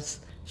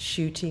does,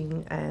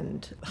 shooting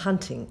and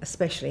hunting,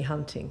 especially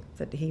hunting,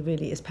 that he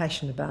really is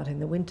passionate about in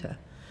the winter.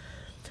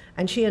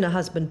 And she and her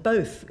husband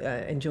both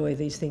enjoy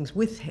these things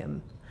with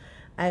him.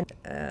 And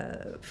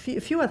a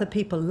few other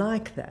people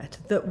like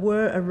that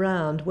were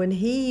around when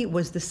he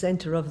was the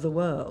centre of the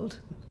world.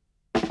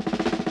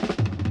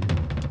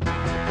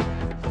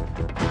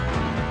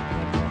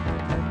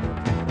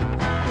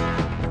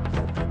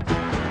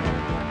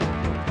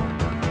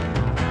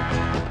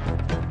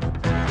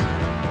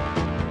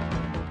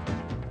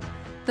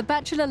 The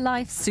bachelor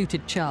life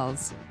suited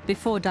Charles.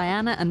 Before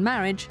Diana and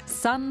marriage,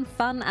 sun,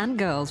 fun and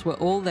girls were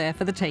all there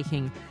for the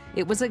taking.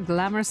 It was a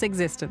glamorous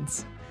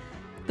existence.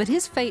 But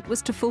his fate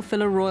was to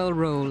fulfill a royal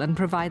role and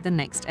provide the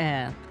next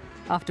heir.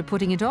 After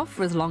putting it off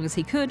for as long as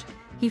he could,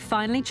 he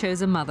finally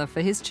chose a mother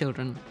for his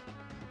children.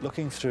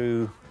 Looking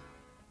through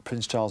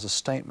Prince Charles's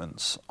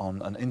statements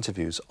and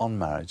interviews on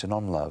marriage and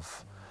on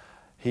love,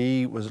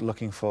 he was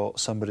looking for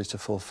somebody to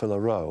fulfill a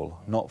role,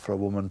 not for a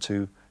woman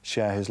to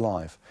share his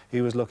life.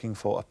 He was looking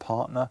for a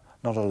partner,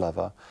 not a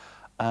lover,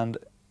 and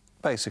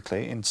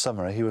basically, in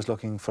summary, he was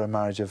looking for a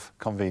marriage of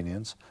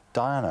convenience.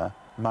 Diana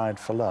married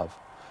for love,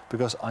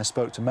 because I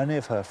spoke to many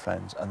of her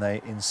friends and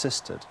they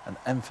insisted and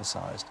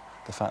emphasised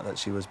the fact that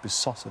she was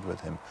besotted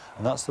with him,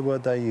 and that's the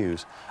word they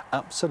use,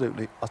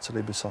 absolutely,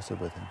 utterly besotted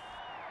with him.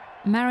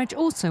 Marriage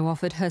also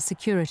offered her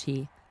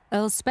security.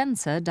 Earl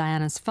Spencer,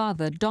 Diana's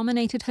father,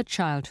 dominated her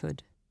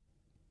childhood.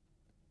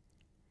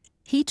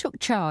 He took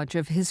charge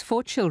of his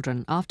 4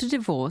 children after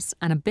divorce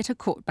and a bitter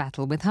court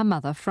battle with her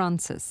mother,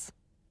 Frances.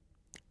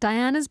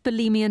 Diana's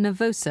bulimia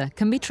nervosa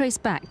can be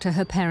traced back to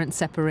her parents'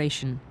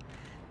 separation.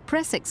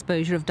 Press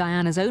exposure of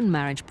Diana's own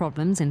marriage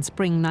problems in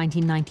spring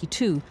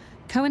 1992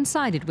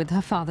 coincided with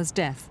her father's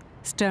death,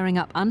 stirring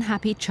up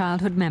unhappy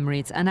childhood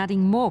memories and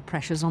adding more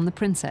pressures on the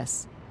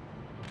princess.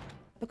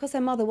 Because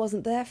her mother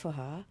wasn't there for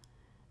her,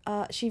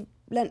 she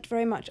leant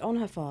very much on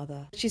her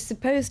father. She's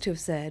supposed to have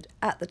said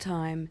at the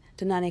time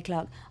to Nanny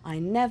Clark, "I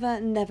never,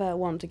 never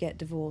want to get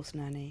divorced,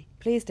 Nanny.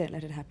 Please don't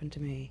let it happen to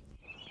me."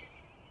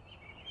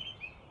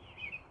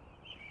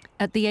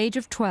 At the age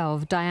of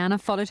 12, Diana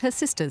followed her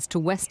sisters to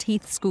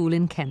Westheath School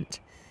in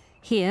Kent.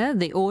 Here,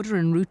 the order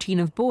and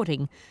routine of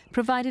boarding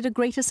provided a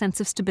greater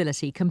sense of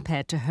stability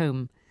compared to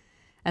home.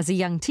 As a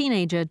young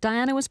teenager,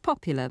 Diana was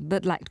popular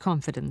but lacked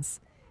confidence.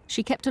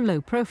 She kept a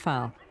low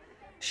profile.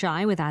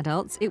 Shy with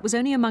adults, it was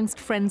only amongst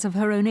friends of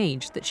her own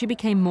age that she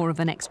became more of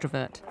an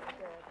extrovert.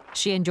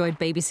 She enjoyed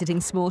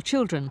babysitting small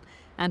children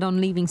and, on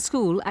leaving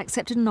school,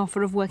 accepted an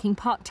offer of working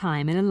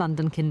part-time in a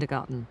London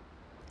kindergarten.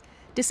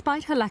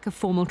 Despite her lack of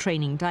formal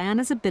training,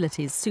 Diana's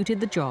abilities suited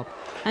the job,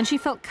 and she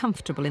felt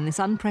comfortable in this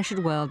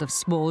unpressured world of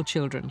small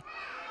children.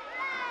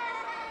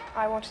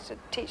 I wanted to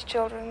teach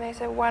children, and they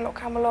said, why not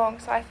come along?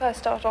 So I first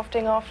started off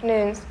doing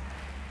afternoons,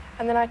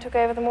 and then I took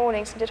over the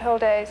mornings and did whole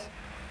days.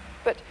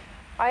 But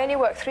I only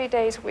worked 3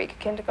 days a week at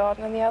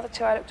kindergarten, and the other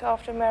 2 I looked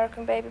after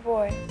American baby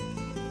boy.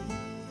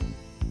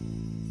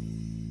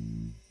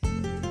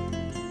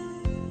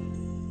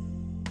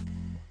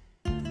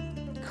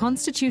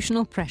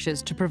 Constitutional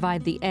pressures to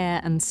provide the heir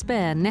and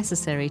spare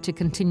necessary to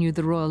continue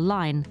the royal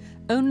line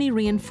only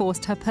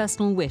reinforced her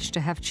personal wish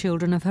to have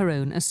children of her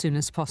own as soon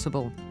as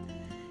possible.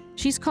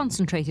 She's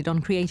concentrated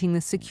on creating the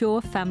secure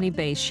family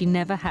base she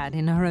never had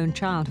in her own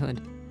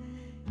childhood.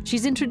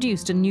 She's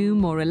introduced a new,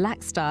 more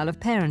relaxed style of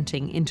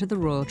parenting into the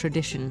royal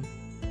tradition.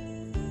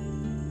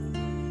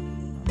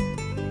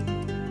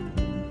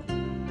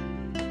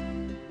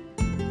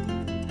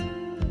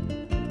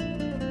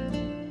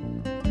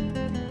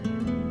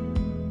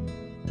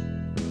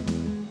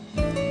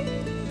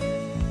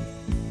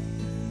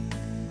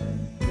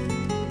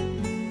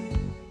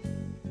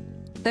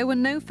 There were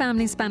no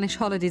family Spanish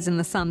holidays in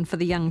the sun for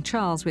the young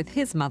Charles with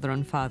his mother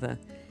and father.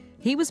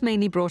 He was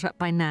mainly brought up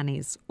by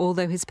nannies,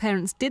 although his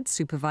parents did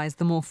supervise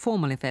the more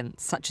formal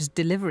events, such as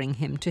delivering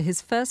him to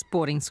his first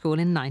boarding school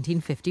in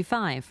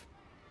 1955.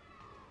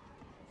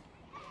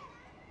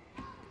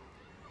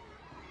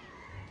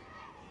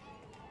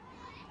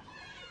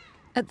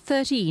 At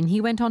 13,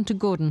 he went on to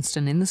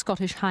Gordonston in the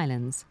Scottish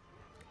Highlands.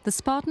 The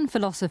Spartan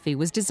philosophy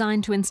was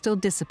designed to instill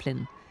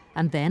discipline,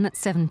 and then, at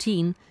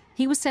 17,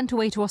 he was sent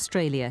away to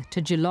Australia,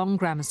 to Geelong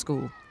Grammar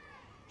School.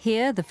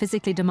 Here, the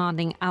physically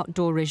demanding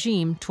outdoor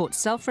regime taught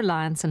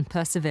self-reliance and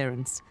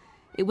perseverance.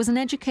 It was an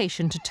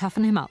education to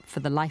toughen him up for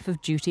the life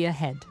of duty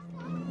ahead.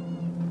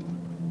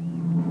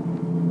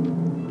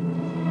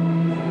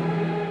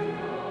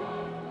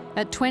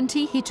 At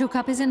 20, he took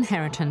up his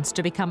inheritance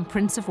to become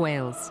Prince of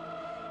Wales.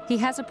 He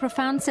has a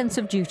profound sense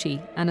of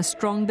duty and a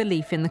strong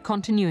belief in the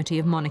continuity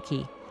of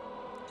monarchy.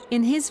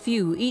 In his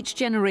view, each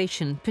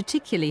generation,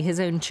 particularly his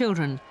own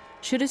children,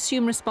 should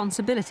assume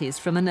responsibilities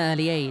from an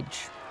early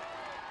age.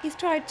 He's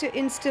tried to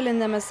instill in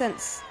them a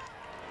sense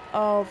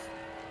of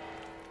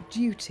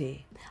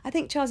duty. I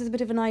think Charles is a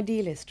bit of an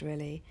idealist,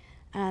 really,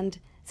 and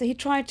so he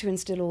tried to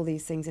instill all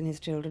these things in his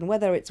children.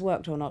 Whether it's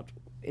worked or not,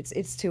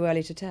 it's too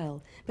early to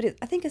tell. But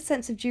I think a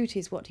sense of duty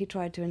is what he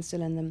tried to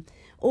instill in them.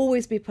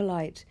 Always be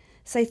polite.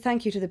 Say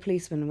thank you to the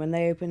policemen when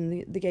they open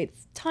the gate.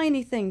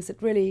 Tiny things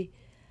that really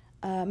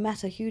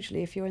matter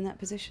hugely if you're in that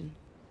position.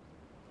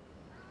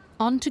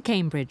 On to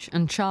Cambridge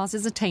and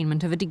Charles's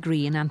attainment of a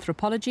degree in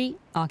anthropology,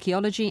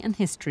 archaeology and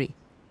history.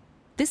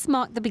 This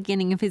marked the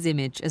beginning of his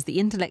image as the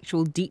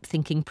intellectual,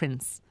 deep-thinking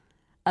prince.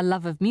 A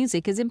love of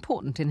music is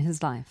important in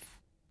his life.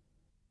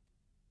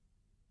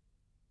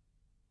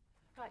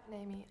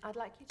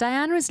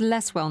 Diana is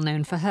less well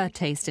known for her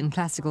taste in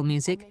classical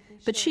music,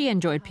 but she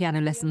enjoyed piano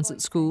lessons at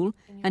school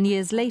and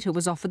years later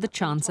was offered the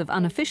chance of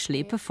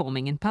unofficially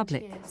performing in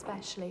public.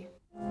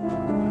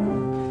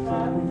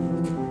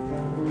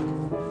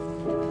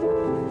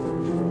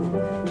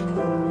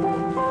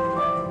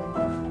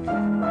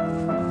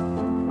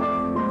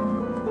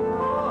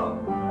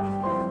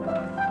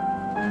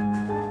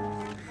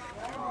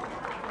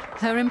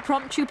 Her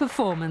impromptu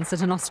performance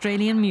at an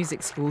Australian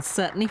music school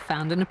certainly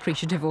found an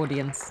appreciative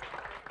audience.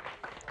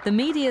 The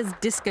media's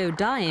disco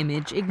die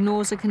image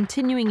ignores a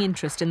continuing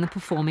interest in the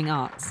performing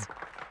arts.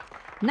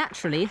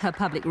 Naturally, her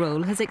public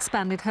role has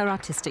expanded her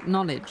artistic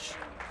knowledge.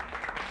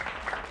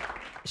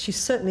 She's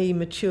certainly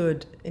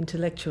matured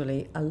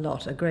intellectually a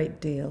lot, a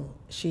great deal.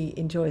 She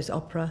enjoys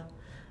opera.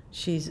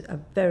 She's a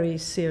very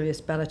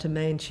serious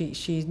balletamain.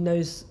 She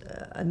knows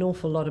an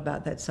awful lot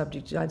about that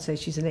subject. I'd say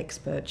she's an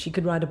expert. She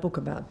could write a book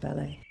about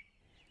ballet.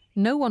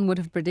 No one would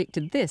have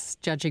predicted this,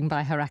 judging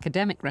by her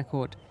academic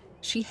record.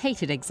 She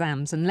hated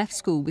exams and left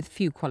school with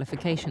few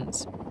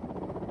qualifications.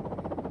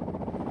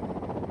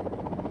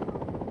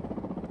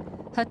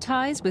 Her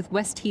ties with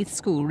West Heath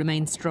School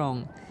remained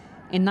strong.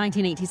 In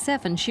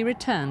 1987, she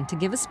returned to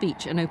give a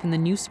speech and open the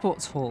new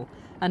sports hall,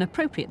 an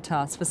appropriate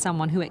task for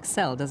someone who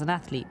excelled as an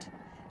athlete.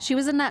 She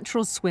was a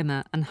natural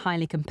swimmer and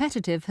highly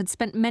competitive, had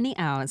spent many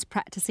hours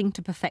practicing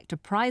to perfect a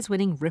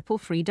prize-winning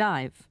ripple-free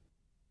dive.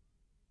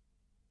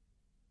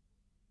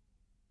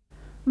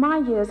 My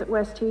years at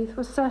West Heath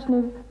were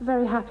certainly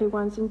very happy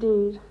ones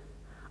indeed.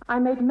 I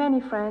made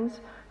many friends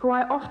who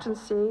I often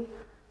see,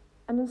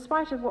 and in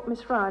spite of what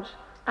Miss Rudge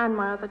and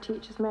my other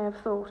teachers may have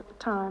thought at the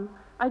time,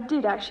 I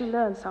did actually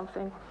learn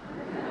something.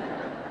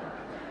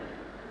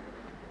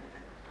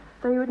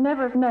 Though you would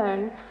never have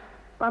known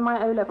by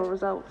my O-level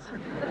results.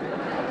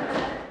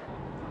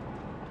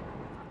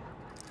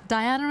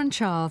 Diana and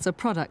Charles are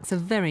products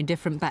of very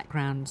different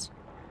backgrounds.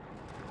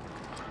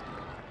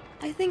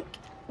 I think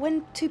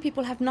when two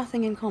people have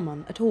nothing in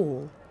common at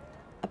all,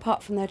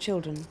 apart from their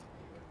children,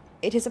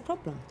 it is a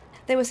problem.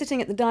 They were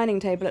sitting at the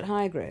dining table at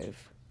Highgrove,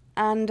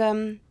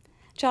 and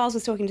Charles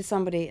was talking to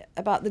somebody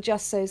about the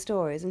Just So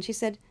stories, and she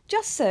said,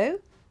 "Just so?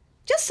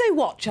 Just so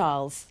what,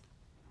 Charles?"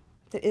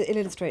 It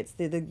illustrates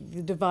the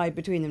divide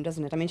between them,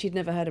 doesn't it? I mean, she'd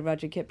never heard of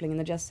Rudyard Kipling and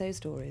the Just So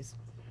stories.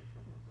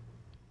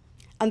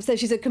 And so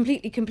she's a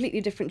completely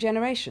different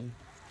generation.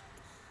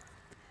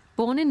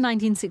 Born in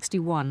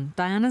 1961,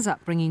 Diana's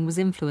upbringing was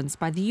influenced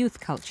by the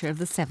youth culture of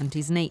the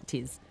 70s and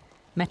 80s.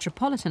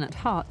 Metropolitan at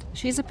heart,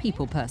 she is a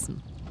people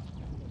person.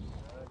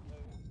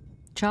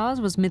 Charles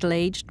was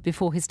middle-aged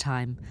before his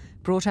time,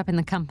 brought up in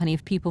the company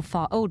of people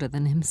far older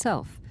than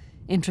himself.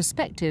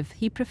 Introspective,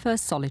 he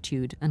prefers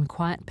solitude and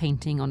quiet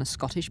painting on a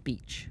Scottish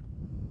beach.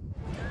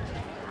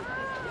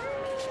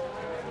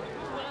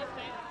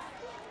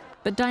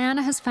 But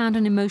Diana has found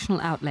an emotional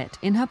outlet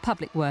in her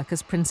public work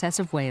as Princess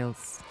of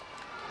Wales.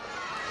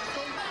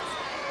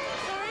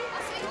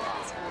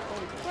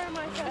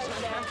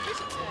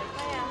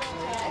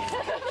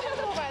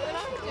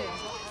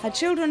 Her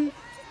children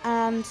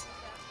and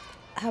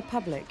her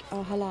public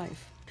are her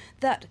life.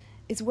 That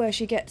is where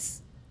she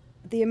gets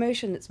the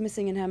emotion that's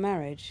missing in her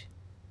marriage.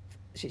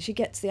 She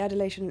gets the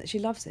adulation that she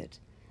loves it.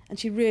 And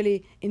she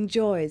really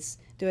enjoys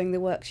doing the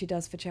work she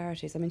does for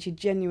charities. I mean, she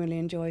genuinely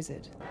enjoys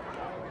it.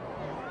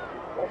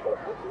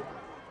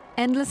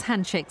 Endless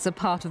handshakes are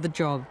part of the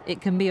job.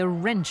 It can be a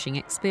wrenching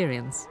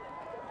experience.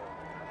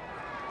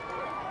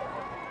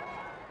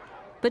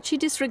 But she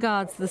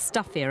disregards the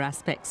stuffier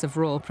aspects of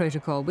royal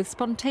protocol with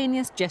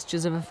spontaneous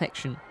gestures of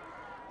affection,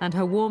 and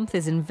her warmth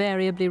is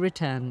invariably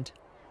returned.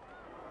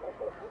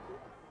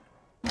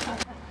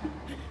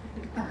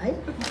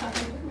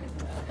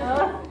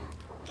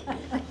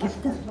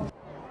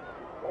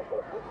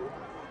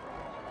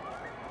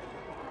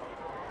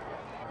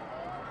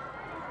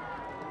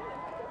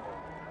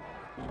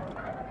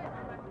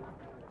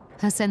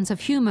 Her sense of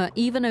humour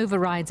even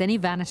overrides any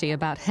vanity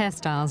about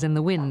hairstyles in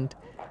the wind.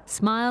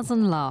 Smiles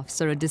and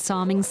laughs are a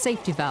disarming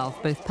safety valve,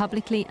 both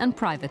publicly and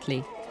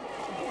privately.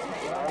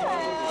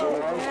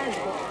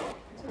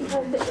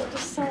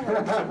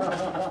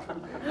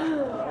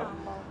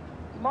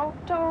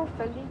 Molto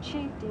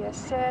felice di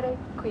essere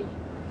qui.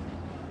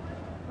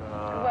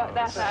 Work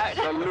that out.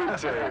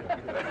 Salute.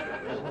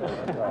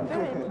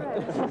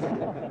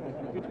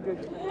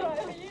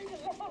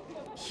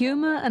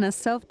 Humour and a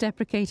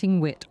self-deprecating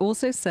wit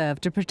also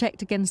serve to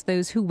protect against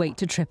those who wait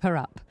to trip her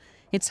up.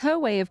 It's her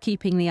way of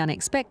keeping the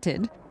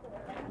unexpected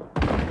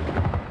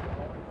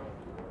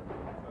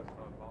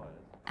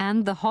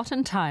and the hot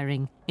and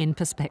tiring in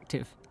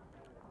perspective.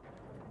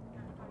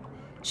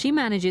 She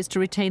manages to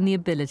retain the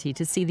ability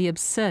to see the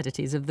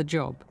absurdities of the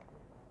job.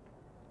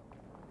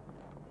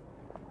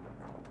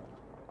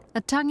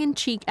 A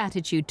tongue-in-cheek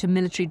attitude to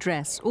military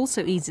dress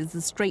also eases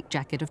the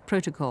straitjacket of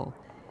protocol.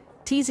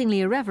 Teasingly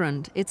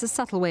irreverent, it's a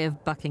subtle way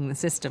of bucking the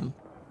system.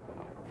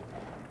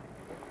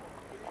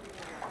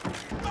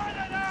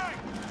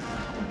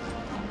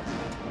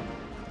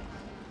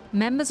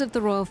 Members of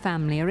the royal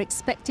family are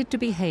expected to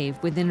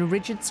behave within a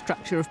rigid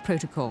structure of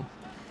protocol.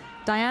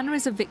 Diana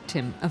is a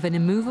victim of an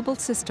immovable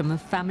system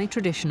of family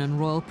tradition and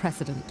royal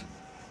precedent.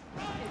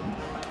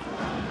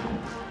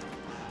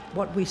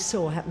 What we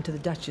saw happen to the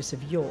Duchess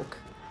of York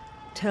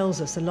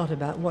tells us a lot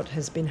about what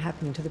has been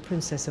happening to the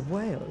Princess of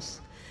Wales.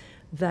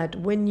 That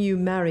when you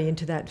marry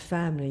into that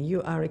family,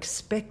 you are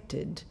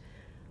expected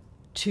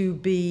to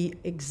be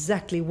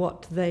exactly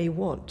what they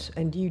want,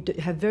 and you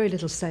have very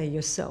little say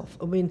yourself.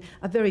 I mean,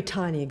 a very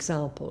tiny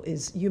example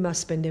is you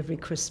must spend every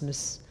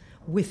Christmas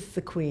with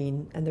the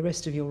Queen and the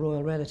rest of your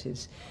royal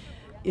relatives.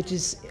 It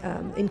is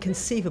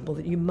inconceivable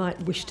that you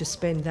might wish to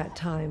spend that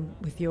time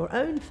with your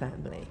own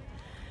family.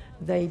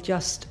 They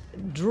just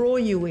draw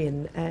you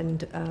in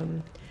and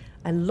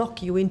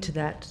lock you into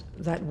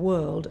that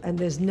world, and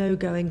there's no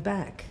going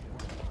back.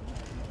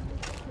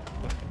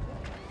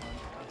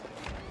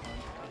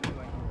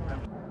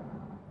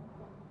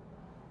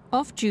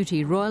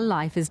 Off-duty, royal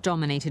life is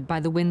dominated by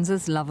the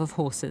Windsors' love of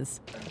horses.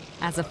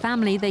 As a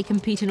family, they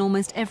compete in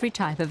almost every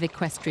type of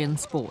equestrian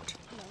sport.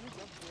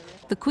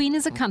 The Queen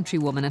is a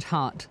countrywoman at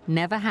heart,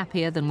 never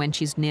happier than when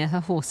she's near her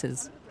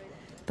horses.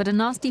 But a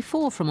nasty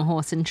fall from a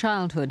horse in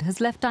childhood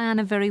has left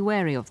Diana very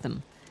wary of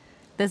them.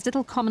 There's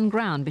little common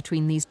ground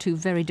between these two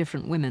very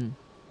different women.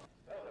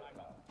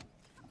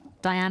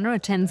 Diana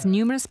attends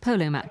numerous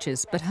polo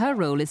matches, but her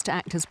role is to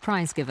act as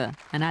prize giver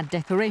and add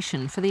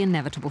decoration for the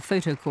inevitable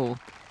photo call.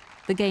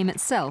 The game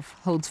itself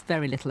holds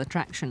very little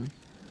attraction.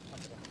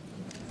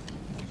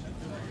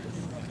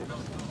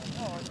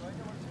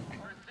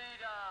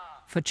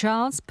 For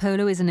Charles,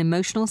 polo is an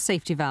emotional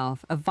safety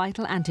valve, a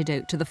vital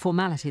antidote to the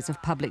formalities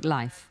of public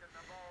life.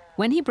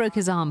 When he broke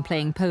his arm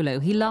playing polo,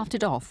 he laughed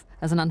it off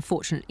as an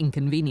unfortunate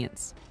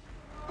inconvenience.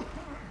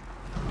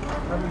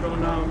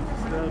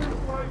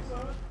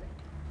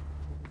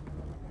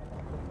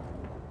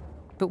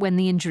 But when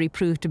the injury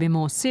proved to be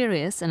more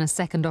serious and a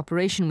second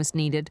operation was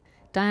needed,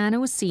 Diana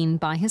was seen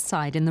by his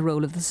side in the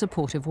role of the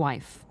supportive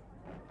wife.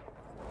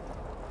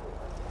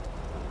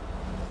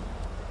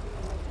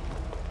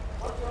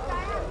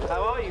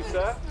 How are you,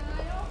 sir?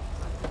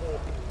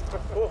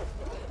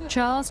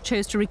 Charles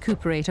chose to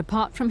recuperate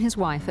apart from his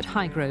wife at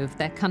Highgrove,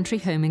 their country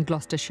home in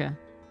Gloucestershire.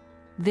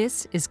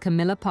 This is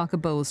Camilla Parker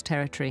Bowles'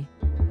 territory.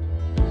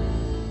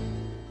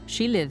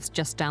 She lives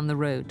just down the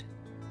road.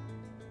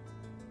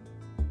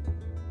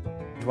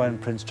 When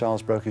Prince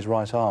Charles broke his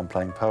right arm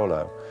playing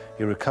polo,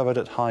 he recovered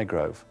at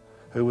Highgrove.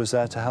 Who was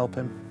there to help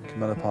him?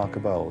 Camilla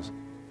Parker Bowles.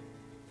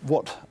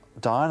 What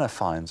Diana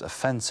finds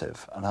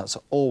offensive, and that's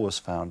always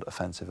found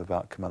offensive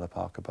about Camilla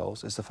Parker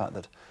Bowles, is the fact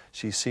that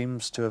she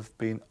seems to have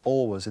been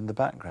always in the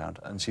background,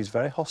 and she's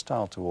very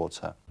hostile towards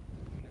her.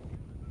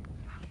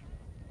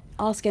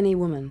 Ask any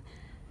woman.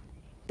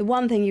 The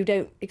one thing you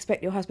don't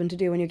expect your husband to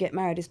do when you get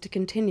married is to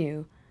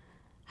continue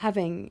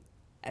having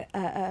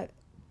a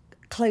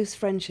close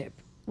friendship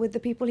with the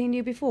people he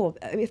knew before,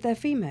 if they're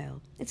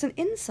female. It's an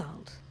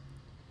insult.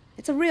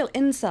 It's a real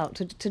insult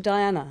to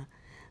Diana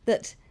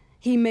that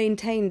he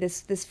maintained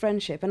this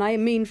friendship. And I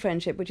mean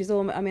friendship, which is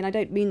all, I mean, I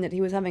don't mean that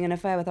he was having an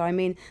affair with her. I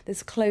mean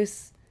this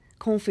close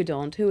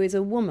confidant who is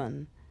a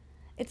woman.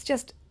 It's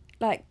just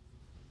like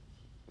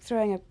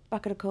throwing a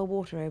bucket of cold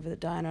water over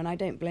Diana, and I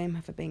don't blame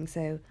her for being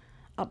so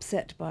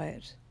upset by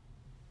it.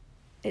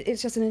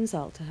 It's just an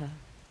insult to her.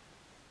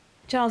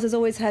 Charles has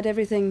always had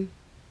everything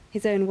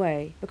his own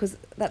way, because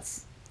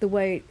that's the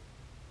way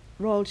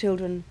royal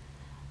children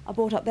are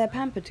brought up, they're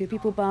pampered to,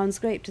 people bow and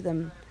scrape to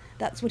them.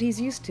 That's what he's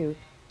used to.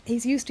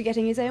 He's used to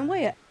getting his own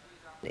way.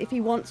 If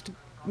he wants to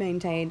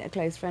maintain a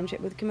close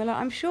friendship with Camilla,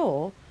 I'm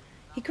sure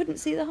he couldn't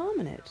see the harm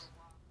in it.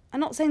 I'm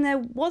not saying there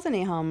was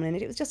any harm in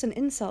it, it was just an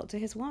insult to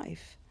his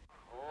wife.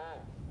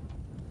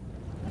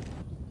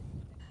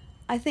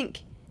 I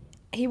think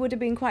he would have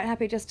been quite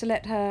happy just to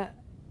let her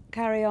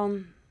carry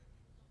on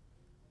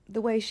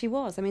the way she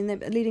was. I mean,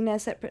 they're leading their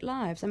separate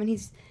lives. I mean,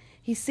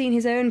 he's seen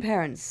his own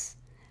parents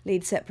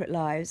lead separate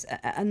lives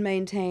and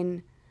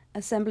maintain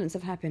a semblance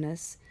of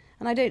happiness.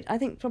 And I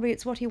think probably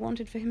it's what he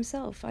wanted for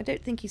himself. I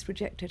don't think he's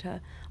rejected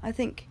her. I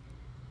think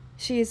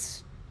she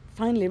has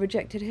finally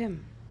rejected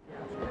him.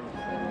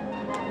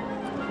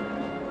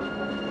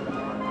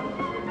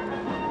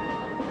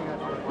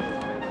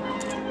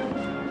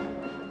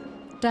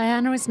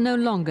 Diana is no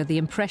longer the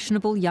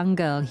impressionable young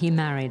girl he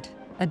married.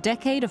 A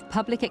decade of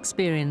public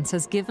experience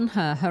has given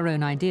her her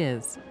own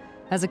ideas.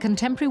 As a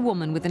contemporary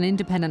woman with an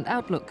independent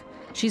outlook,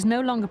 she's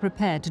no longer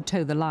prepared to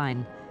toe the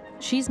line.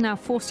 She's now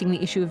forcing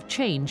the issue of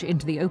change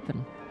into the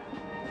open.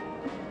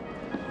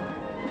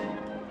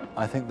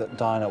 I think that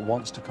Diana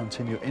wants to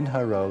continue in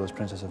her role as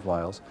Princess of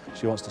Wales.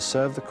 She wants to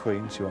serve the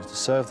Queen, she wants to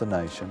serve the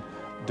nation,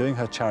 doing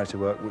her charity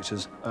work, which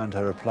has earned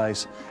her a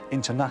place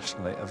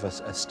internationally of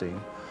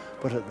esteem.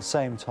 But at the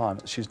same time,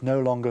 she's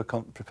no longer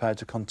prepared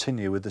to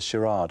continue with the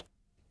charade.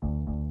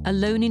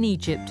 Alone in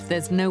Egypt,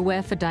 there's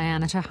nowhere for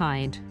Diana to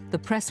hide. The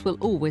press will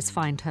always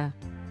find her.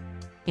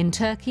 In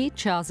Turkey,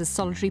 Charles's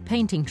solitary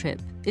painting trip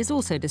is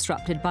also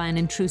disrupted by an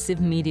intrusive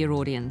media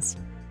audience.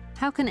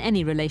 How can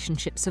any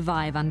relationship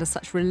survive under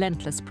such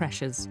relentless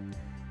pressures?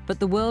 But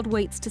the world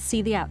waits to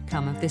see the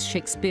outcome of this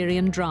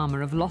Shakespearean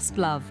drama of lost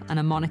love and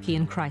a monarchy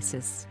in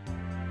crisis.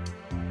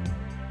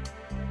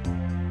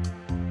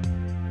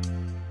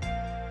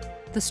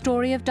 The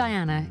story of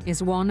Diana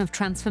is one of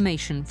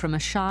transformation from a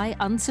shy,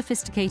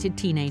 unsophisticated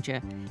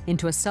teenager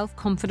into a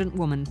self-confident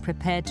woman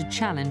prepared to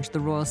challenge the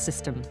royal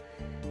system.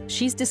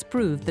 She's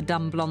disproved the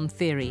dumb blonde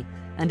theory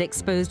and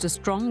exposed a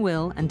strong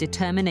will and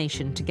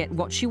determination to get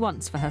what she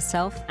wants for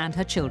herself and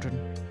her children.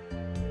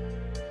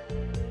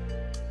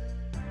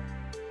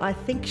 I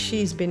think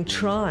she's been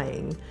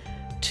trying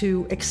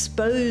to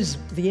expose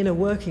the inner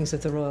workings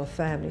of the royal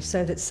family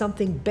so that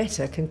something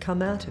better can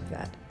come out of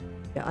that.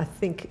 I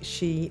think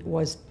she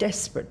was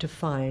desperate to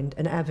find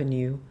an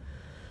avenue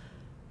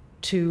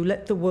to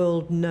let the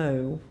world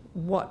know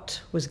what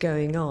was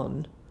going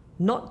on,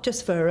 not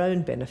just for her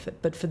own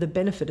benefit, but for the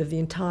benefit of the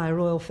entire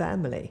royal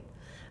family,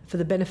 for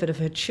the benefit of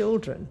her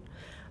children.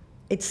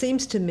 It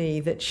seems to me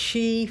that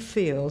she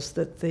feels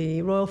that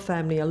the royal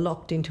family are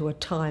locked into a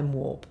time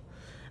warp.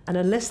 And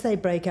unless they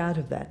break out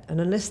of that, and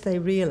unless they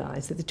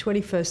realise that the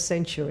 21st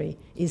century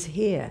is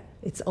here,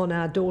 it's on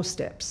our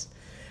doorsteps,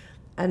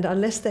 and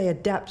unless they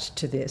adapt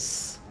to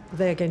this,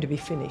 they're going to be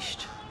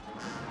finished.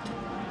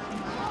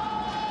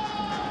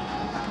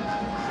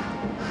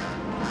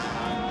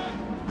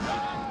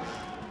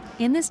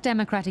 In this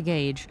democratic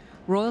age,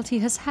 royalty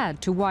has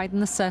had to widen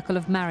the circle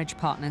of marriage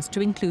partners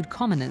to include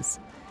commoners.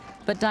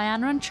 But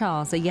Diana and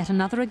Charles are yet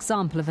another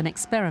example of an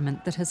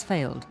experiment that has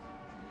failed.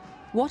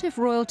 What if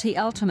royalty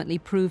ultimately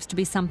proves to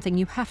be something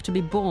you have to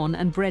be born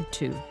and bred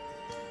to?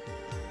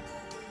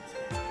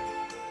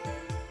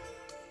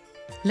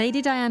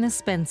 Lady Diana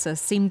Spencer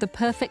seemed the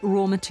perfect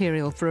raw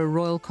material for a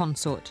royal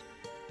consort.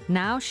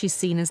 Now she's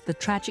seen as the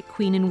tragic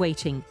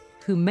queen-in-waiting,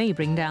 who may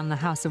bring down the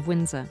House of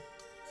Windsor.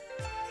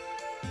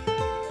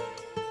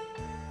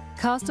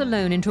 Cast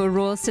alone into a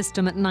royal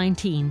system at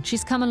 19,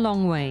 she's come a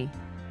long way.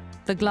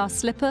 The glass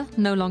slipper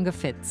no longer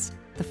fits.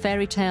 The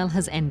fairy tale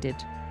has ended.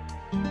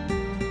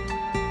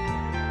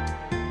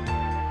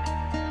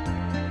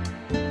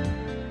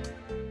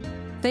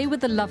 They were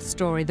the love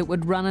story that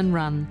would run and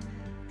run,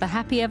 the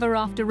happy ever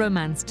after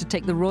romance to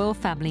take the royal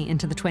family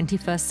into the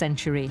 21st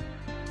century.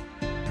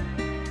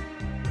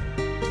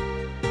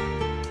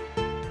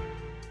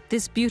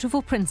 This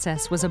beautiful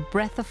princess was a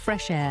breath of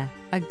fresh air,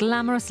 a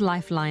glamorous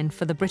lifeline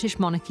for the British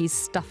monarchy's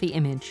stuffy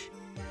image.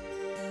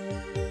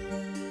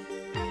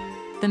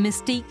 The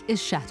mystique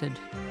is shattered.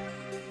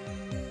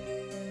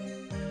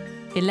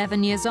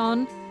 11 years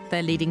on,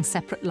 they're leading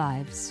separate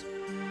lives.